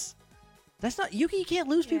Hannah's. That's not Yuki. You can't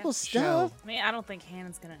lose Yeah. people's Shell. stuff. I mean, I don't think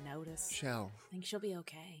Hannah's gonna notice. Shell, I think she'll be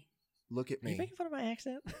okay. look at Are you me. making fun of my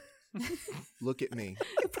accent? Look at me.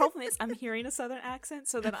 The problem is I'm hearing a southern accent,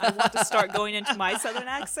 so then I want to start going into my southern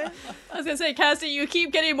accent. I was gonna say, Cassie, you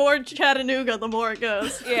keep getting more Chattanooga the more it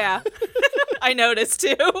goes. Yeah. I noticed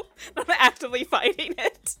too. I'm actively fighting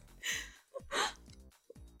it.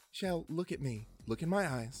 Shell, look at me. Look in my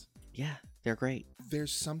eyes. Yeah, they're great.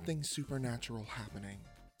 There's something supernatural happening.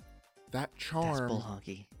 That That's charm bull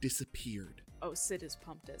honky. disappeared. Oh, Sid is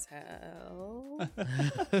pumped as hell.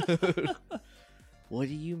 What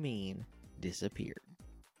do you mean disappeared?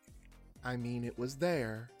 I mean, it was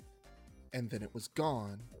there, and then it was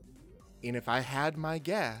gone. And if I had my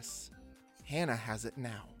guess, Hannah has it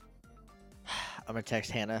now. I'm gonna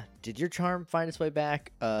text Hannah. Did your charm find its way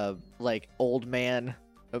back? Like old man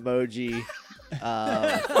emoji.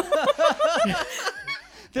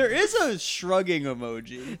 There is a shrugging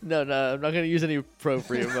emoji. No, I'm not gonna use any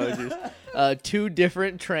appropriate emojis. 2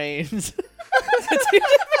 different trains.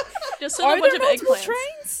 Just send a bunch of eggplants.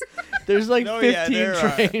 trains? There's like No, 15 there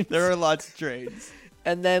trains. There are lots of trains.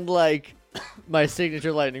 And then like my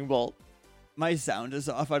signature lightning bolt. My sound is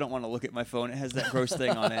off. I don't want to look at my phone. It has that gross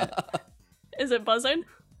thing on it. Is it buzzing?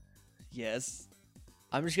 Yes.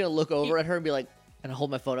 I'm just gonna look over at her and be like, and hold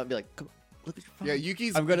my phone up and be like, come on, look at your phone. Yeah,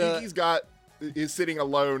 Yuki's I'm is sitting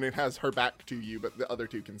alone and has her back to you, but the other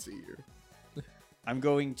 2 can see you. I'm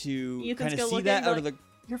going to Ethan's kind of gonna see look that at you out of like- the...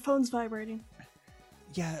 Your phone's vibrating.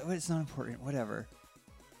 Yeah, it's not important. Whatever.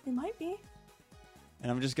 It might be.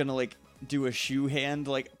 And I'm just going to, like, do a shoe hand,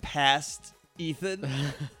 like, past Ethan.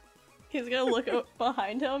 He's gonna look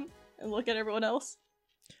behind him and look at everyone else.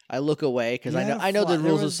 I look away because You I had know a I know the fly- there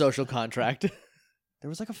rules of was- social contract. There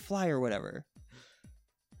was, like, a fly or whatever.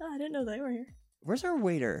 Oh, I didn't know they were here. Where's our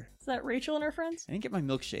waiter? Is that Rachel and her friends? I didn't get my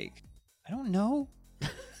milkshake. I don't know.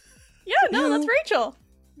 Yeah, no, that's You. Rachel.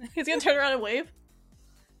 He's gonna turn around and wave.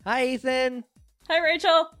 Hi, Ethan. Hi,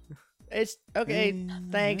 Rachel. It's okay.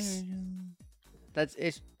 Thanks. That's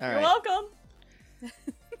it. All You're right. welcome.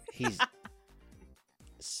 He's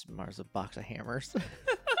smart as a box of hammers.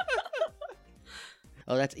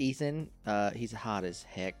 Oh, that's Ethan. He's hot as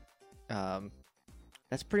heck.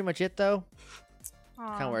 That's pretty much it, though.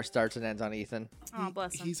 Kind of where it starts and ends on Ethan. Oh,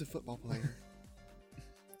 bless him. He's a football player.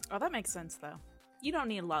 Oh, that makes sense, though. You don't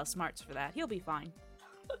need a lot of smarts for that. He'll be fine.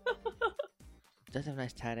 Does have a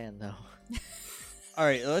nice tight end, though. All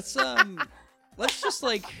right, let's just,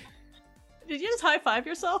 like... Did you just high five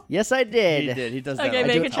yourself? Yes, I did. He did. He does Okay, that. I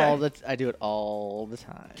make do a it check. all the. I do it all the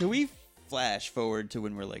time. Can we flash forward to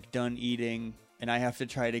when we're, like, done eating, and I have to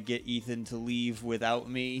try to get Ethan to leave without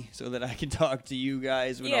me so that I can talk to you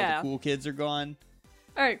guys when all Yeah. the cool kids are gone?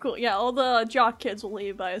 All right, cool. Yeah, all the jock kids will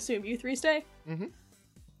leave. I assume you 3 stay.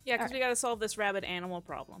 Yeah, because we gotta solve this rabid animal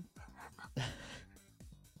problem.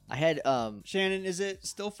 I had Shannon, is it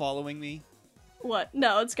still following me? What?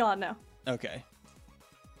 No, it's gone now. Okay.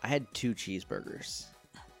 I had 2 cheeseburgers,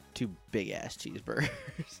 2 big ass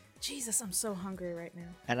cheeseburgers. Jesus, I'm so hungry right now.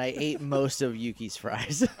 And I ate most of Yuki's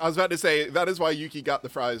fries. I was about to say that is why Yuki got the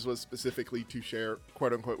fries, was specifically to share,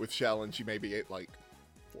 quote unquote, with Shell, and she maybe ate like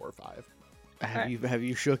 4 or 5. Have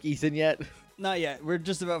you shook Ethan yet? Not yet. We're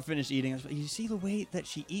just about finished eating. You see the way that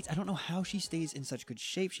she eats? I don't know how she stays in such good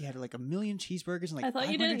shape. She had like 1 million cheeseburgers and like I thought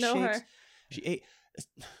you 500 didn't know shakes. her. She ate.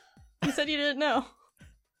 You said you didn't know.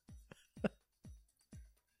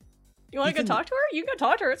 You want to go Ethan- talk to her? You can go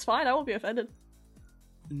talk to her. It's fine. I won't be offended.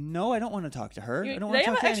 No, I don't want to talk to her. I don't want They to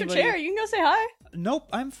have talk an to extra anybody. chair. You can go say hi. Nope,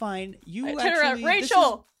 I'm fine. You Turn around. actually.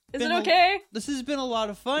 Rachel, is been it a- okay? This has been a lot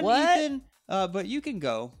of fun, What? Ethan. But you can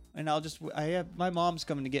go, and I'll just. I have my mom's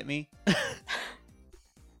coming to get me.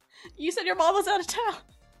 You said your mom was out of town.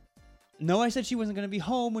 No, I said she wasn't going to be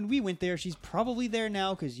home when we went there. She's probably there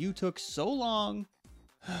now because you took so long.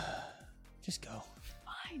 Just go.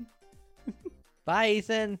 Fine. Bye,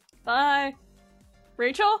 Ethan. Bye.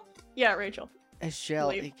 Rachel? Yeah, Rachel. Shell.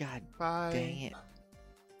 Leave. God Bye. dang it.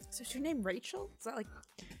 So is your name Rachel? Is that like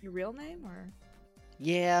your real name or?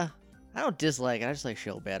 Yeah. I don't dislike it. I just like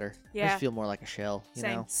Shell better. I Yeah. just feel more like a Shell, you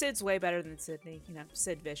Same. know? Sid's way better than Sydney. You know,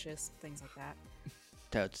 Sid Vicious, things like that.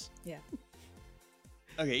 Totes. Yeah.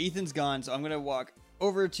 Okay, Ethan's gone, so I'm going to walk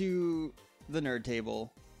over to the nerd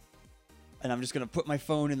table, and I'm just going to put my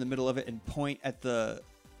phone in the middle of it and point at the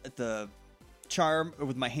charm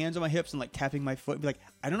with my hands on my hips and like tapping my foot and be like,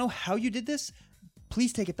 I don't know how you did this.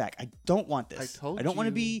 Please take it back. I don't want this. I told don't want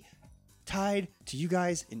to you. be tied to you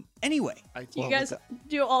guys in any way. Do you guys,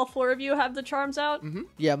 do all 4 of you have the charms out?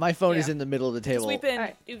 Yeah, my phone is Yeah. in the middle of the Because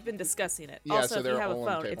table. we've been discussing it. Yeah, Also, so if you they're have a all on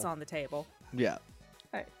the phone, table. it's on the table. Yeah.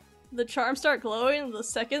 The charms start glowing, and the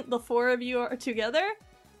second the 4 of you are together,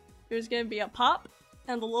 there's gonna be a pop,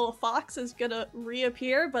 and the little fox is gonna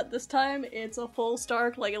reappear, but this time it's a full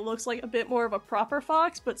Stark, like it looks like a bit more of a proper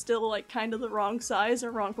fox, but still like kind of the wrong size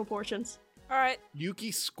or wrong proportions. All right. Yuki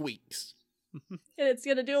squeaks. And it's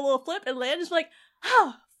gonna do a little flip and land just like,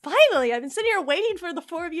 oh, finally! I've been sitting here waiting for the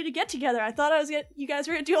 4 of you to get together. I thought you guys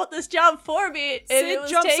were gonna do this job for me. And Sid it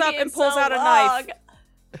was jumps up taking and pulls so out a long.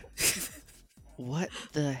 knife. What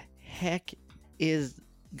the heck is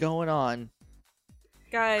going on?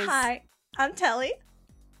 Guys. Hi, I'm Telly.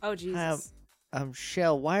 Oh, Jesus.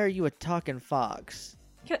 Shell, why are you a talking fox?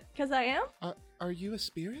 Cause I am? Are you a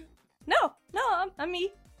spirit? No, I'm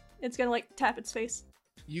me. It's gonna like tap its face.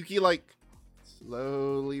 Yuki like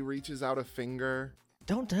slowly reaches out a finger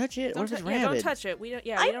Don't touch it. Don't, Where's his tou- yeah, don't rabbit? touch it. We don't.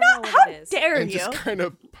 Yeah, I'm we don't not. know How what it is. dare and you? just kind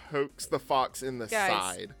of pokes the fox in the Guys.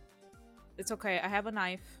 side. It's okay. I have a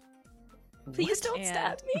knife. Please don't And-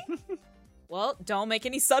 stab me. Well, don't make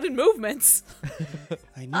any sudden movements.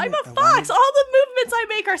 I knew I'm it. a I fox. wanted- All the movements I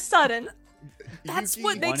make are sudden. That's Yuki,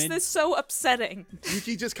 what makes wanted- this so upsetting.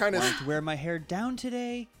 Yuki just kind of wanted to wear my hair down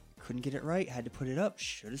today. Couldn't get it right. Had to put it up.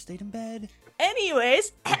 Should have stayed in bed.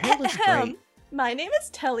 Anyways, Your hair looks great. my name is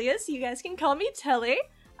Tellius. You guys can call me Telly.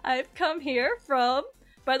 I've come here from.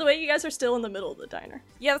 By the way, you guys are still in the middle of the diner.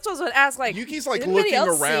 Yeah, that's what I was going to ask. Like, Yuki's like has anybody looking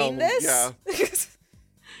else around. Seen this? Yeah,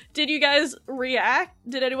 Did you guys react?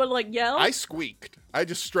 Did anyone like yell? I squeaked. I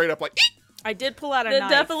just straight up like. "Eek!" I did pull out a Then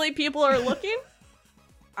knife. definitely people are looking.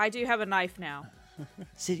 I do have a knife now.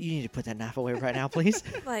 Sid, you need to put that knife away right now, please.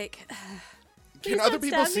 Like, Please Can other don't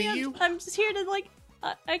people stab me. see you? I'm just here to like.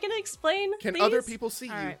 I can explain. Can please? other people see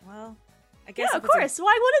all you? right. Well, I Yeah, guess of if it's a- course.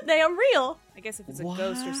 Why wouldn't they? I'm real. I guess if it's a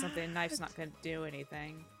ghost or What? something, a knife's not going to do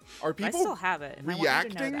anything. Are But I still people have it. And I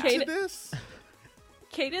reacting want you to know Okay. that. to this?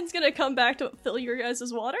 Caden's gonna come back to fill your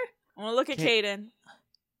guys' water. I'm going to look at Okay. Caden.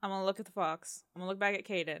 I'm going to look at the fox. I'm going to look back at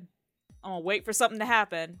Caden. I'm going to wait for something to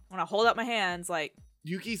happen. When I hold up my hands, like,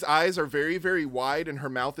 Yuki's eyes are very, very wide, and her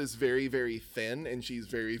mouth is very, very thin, and she's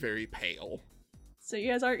very, very pale. So you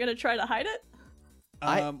guys aren't gonna try to hide it?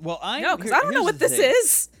 Well, I no, because I don't know what this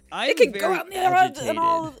is. I'm It can go very out in the other and agitated.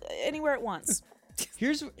 all anywhere at once.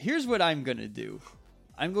 Here's what I'm gonna do.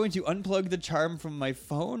 I'm going to unplug the charm from my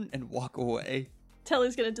phone and walk away.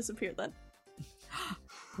 Telly's gonna disappear then.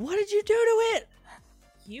 What did you do to it?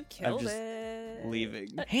 You killed just it. Leaving.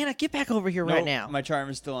 Hannah, get back over here right Nope, now. My charm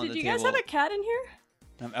is still on Did the you table. guys have a cat in here?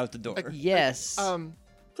 I'm out the door. Yes.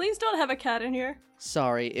 Please don't have a cat in here.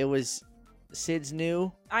 Sorry, it was Sid's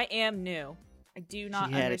new. I am new. I do not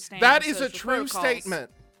She had it. understand. That is a social true protocols.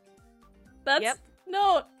 statement. That's Yep.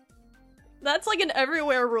 no. That's like an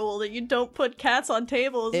everywhere rule that you don't put cats on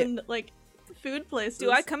tables It- in like food places.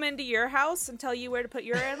 Do I come into your house and tell you where to put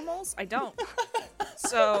your animals? I don't.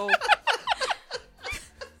 So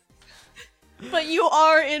But you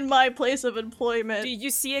are in my place of employment. do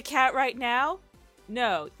you see a cat right now?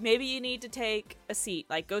 No. Maybe you need to take a seat.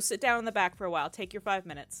 Like, go sit down in the back for a while. Take your 5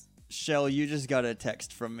 minutes. Shell, you just got a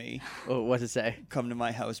text from me. Oh, what's it say? Come to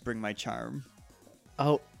my house, bring my charm.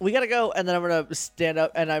 oh, we gotta go. And then I'm gonna stand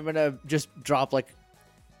up and I'm gonna just drop like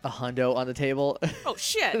a hundo on the table. Oh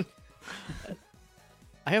shit!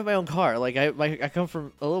 I have my own car. Like I come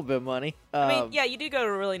from a little bit of money. I mean, yeah, you do go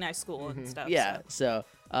to a really nice school and stuff. Yeah. So,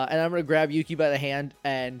 and I'm gonna grab Yuki by the hand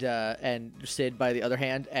and Sid by the other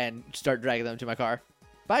hand and start dragging them to my car.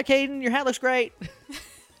 Bye, Caden. Your hat looks great.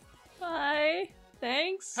 Bye.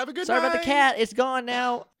 Thanks. Have a good Sorry night. about the cat. It's gone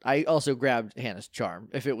now. I also grabbed Hannah's charm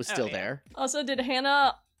if it was still yeah. there. Also,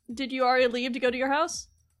 did you already leave to go to your house?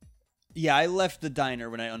 Yeah, I left the diner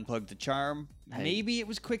when I unplugged the charm. Hey. Maybe it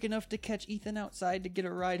was quick enough to catch Ethan outside to get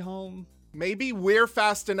a ride home. Maybe we're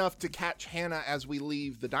fast enough to catch Hannah as we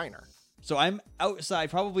leave the diner. So I'm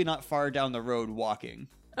outside, probably not far down the road walking.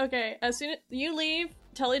 Okay, as soon as you leave,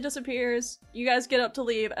 Telly disappears. You guys get up to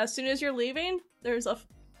leave. As soon as you're leaving, there's a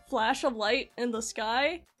flash of light in the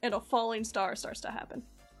sky, and a falling star starts to happen.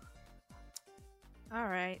 All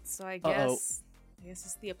right, so I Uh-oh. guess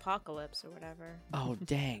it's the apocalypse or whatever. Oh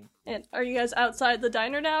dang. And are you guys outside the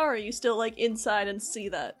diner now, or are you still like inside and see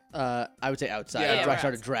that? I would say outside. Yeah, I we're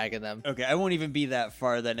started outside. dragging them. Okay, I won't even be that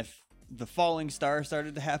far then. If the falling star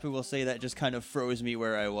started to happen, we'll say that just kind of froze me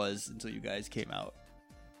where I was until you guys came out.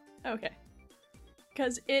 Okay.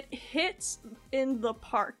 Because it hits in the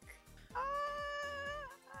park.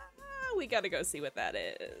 We gotta go see what that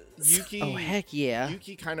is. Yuki. Oh heck yeah.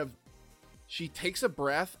 Yuki she takes a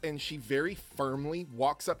breath and she very firmly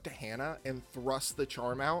walks up to Hannah and thrusts the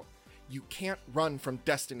charm out. You can't run from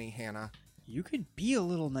destiny, Hannah. You could be a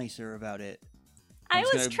little nicer about it. I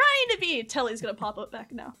It's was gonna- trying to be. Telly's gonna pop up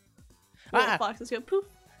back now. Little Ah. fox is gonna poof,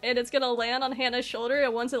 and it's gonna land on Hannah's shoulder.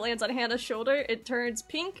 And once it lands on Hannah's shoulder, it turns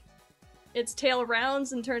pink. Its tail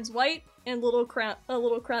rounds and turns white, and a little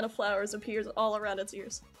crown of flowers appears all around its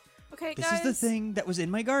ears. Okay, This guys. is the thing that was in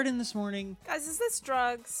my garden this morning. Guys, is this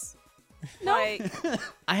drugs? No. Like,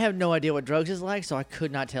 I have no idea what drugs is like, so I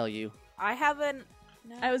could not tell you. I haven't.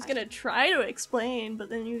 No, I was gonna try to explain, but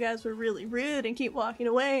then you guys were really rude and keep walking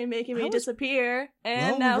away and making me I was- disappear. And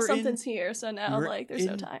Well, we now were something's here, so now we were like there's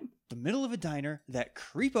no in- time. The middle of a diner, that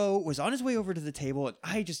creepo was on his way over to the table, and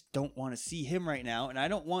I just don't want to see him right now, and I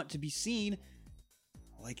don't want to be seen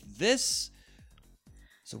like this.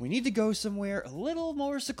 So we need to go somewhere a little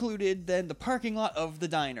more secluded than the parking lot of the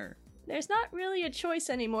diner. There's not really a choice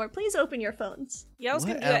anymore. Please open your phones. Yeah, I was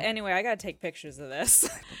gonna do What? that anyway. I gotta take pictures of this.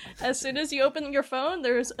 As soon as you open your phone,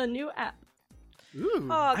 there's a new app. Ooh. Oh,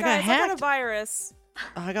 got guys, I got a hacked. virus.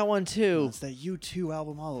 Oh, I got one too. It's that U2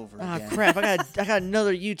 album all over Ah again. crap! I got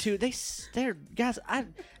another YouTube. They're guys.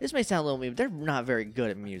 This may sound a little mean, but they're not very good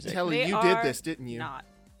at music. Telly, They you are did this, didn't you? Not.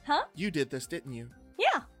 Huh? You did this, didn't you?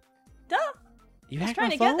 Yeah. Duh. You I was hacked trying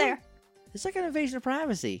my to phone? get there. It's like an invasion of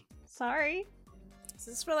privacy. Sorry. Is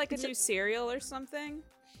this for like a new cereal or something?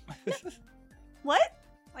 What?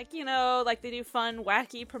 Like, you know, like they do fun,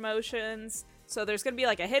 wacky promotions. So there's gonna be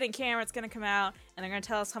like a hidden camera. It's gonna come out, and they're gonna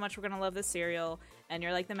tell us how much we're gonna love this cereal. And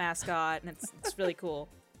you're like the mascot, and it's really cool.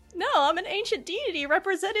 No, I'm an ancient deity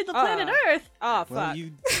representing the planet Earth. Oh fuck! Well,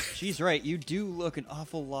 she's right. You do look an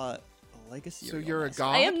awful lot like a So cereal. you're a mascot.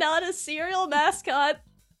 god? I am not a cereal mascot.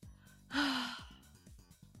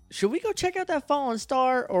 Should we go check out that fallen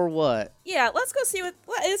star or what? Yeah, let's go see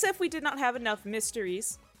what as if we did not have enough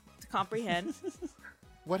mysteries to comprehend.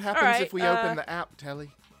 What happens Alright, if we open the app,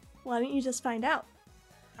 Telly? Why don't you just find out?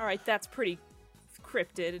 All right, that's pretty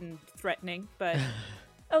cryptid and threatening, but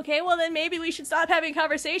Okay, well then maybe we should stop having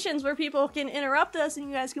conversations where people can interrupt us and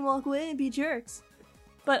you guys can walk away and be jerks.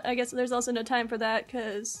 But I guess there's also no time for that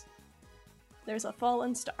because there's a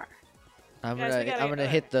fallen star. I'm Guys, we gotta- gonna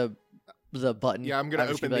hit the button. Yeah, I'm gonna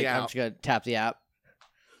just open be the I'm app. just gonna tap the app.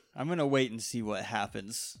 I'm gonna wait and see what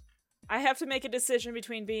happens. I have to make a decision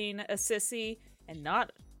between being a sissy and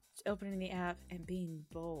not opening the app and being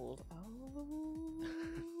bold. Oh,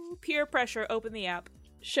 peer pressure. Open the app.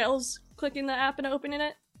 Shell's clicking the app and opening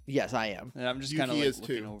it. Yes, I am. And I'm just Yuki kind of like is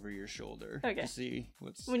looking too. over your shoulder Okay. to see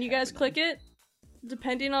what's. When you guys click it,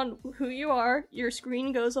 depending on who you are, your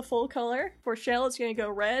screen goes a full color. For Shell, it's gonna go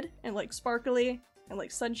red and like sparkly and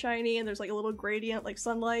like sunshiny, and there's like a little gradient like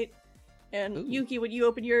sunlight. And Ooh. Yuki, when you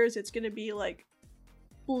open yours, it's gonna be like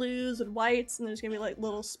blues and whites, and there's gonna be like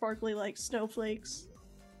little sparkly like snowflakes,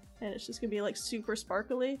 and it's just gonna be like super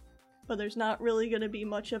sparkly. But there's not really gonna be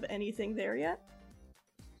much of anything there yet.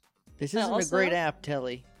 This isn't a also- great app,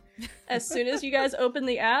 Telly. As soon as you guys open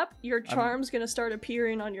the app, your charm's gonna start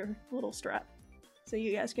appearing on your little strap. So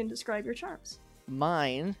you guys can describe your charms.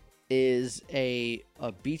 Mine is a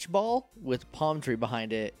beach ball with palm tree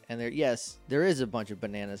behind it, and there is a bunch of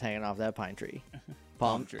bananas hanging off that pine tree.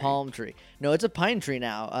 Palm tree. Palm tree. No, it's a pine tree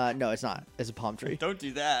now. No, it's not. It's a palm tree. Don't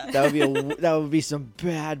do that. That would be that would be some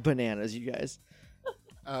bad bananas, you guys.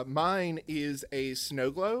 Mine is a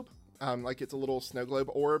snow globe. Like it's a little snow globe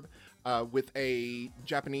orb with a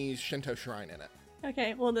Japanese Shinto shrine in it.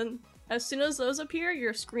 Okay, well then, as soon as those appear,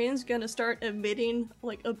 your screen's gonna start emitting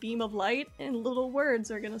like a beam of light, and little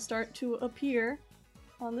words are gonna start to appear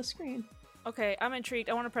on the screen. Okay, I'm intrigued.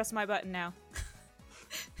 I want to press my button now.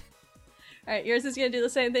 Alright, yours is gonna do the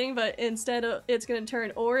same thing, but instead of it's gonna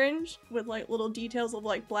turn orange with like little details of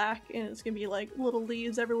like black, and it's gonna be like little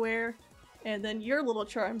leaves everywhere. And then your little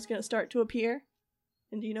charm's gonna start to appear.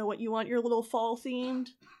 And do you know what you want your little fall themed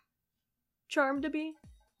charm to be?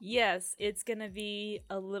 Yes, it's gonna be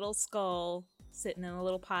a little skull sitting in a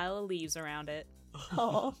little pile of leaves around it.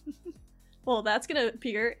 Oh. Well, that's gonna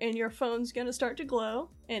appear, and your phone's gonna start to glow,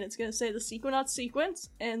 and it's gonna say the Sequinox sequence,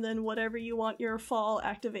 and then whatever you want your fall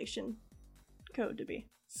activation code to be.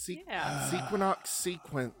 Yeah. Sequinox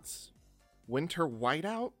sequence. Winter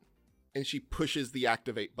whiteout? And she pushes the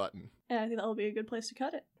activate button. And I think that'll be a good place to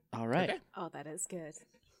cut it. All right. Okay. Oh, that is good.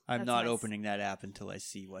 I'm That's not nice. opening that app until I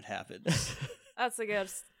see what happens. That's a good.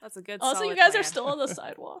 Also, solid you guys plan. are still on the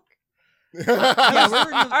sidewalk. Yeah, we're in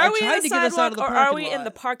the- I Are we tried in to the get us out of sidewalk, the or are parking we in lot.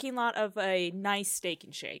 the parking lot of a nice Steak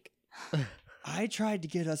and Shake? I tried to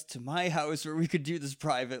get us to my house where we could do this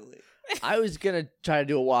privately. I was gonna try to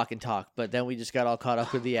do a walk and talk, but then we just got all caught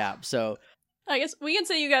up with the app. So I guess we can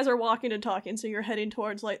say you guys are walking and talking, so you're heading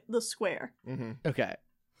towards like the square. Mm-hmm. okay.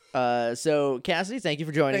 So Cassidy, thank you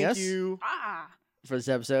for joining Thank us you. Ah, for this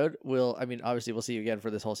episode. Obviously we'll see you again for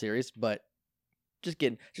this whole series, but just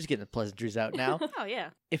getting the pleasantries out now. oh yeah.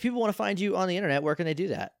 If people want to find you on the internet, where can they do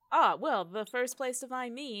that? Ah, well, the first place to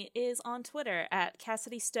find me is on Twitter at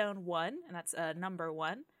CassidyStone1, and that's number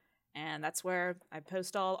 1, and that's where I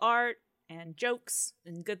post all art and jokes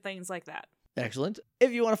and good things like that. Excellent.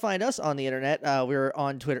 If you want to find us on the internet, we're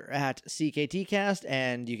on Twitter at CKTcast,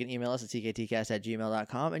 and you can email us at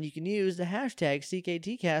cktcast@gmail.com, and you can use the hashtag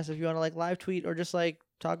CKTcast if you want to like live tweet or just like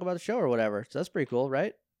talk about the show or whatever. So that's pretty cool,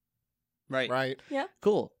 right? Right.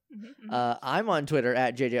 Cool. Mm-hmm. I'm on Twitter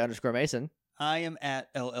at JJ_Mason. I am at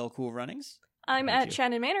LL Cool Runnings. I'm Thank at you.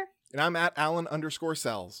 Shannon Manor. And I'm at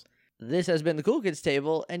Alan_Cells. This has been the Cool Kids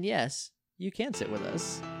Table, and yes, you can sit with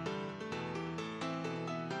us.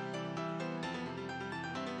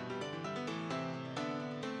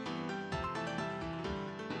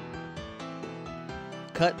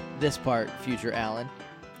 Cut this part, future Alan.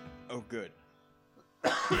 Oh, good.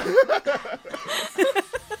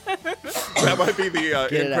 That might be the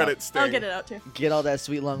Get it end out. credits sting. I'll get it out too. Get all that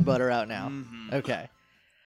sweet lung butter out now. Mhm. Okay.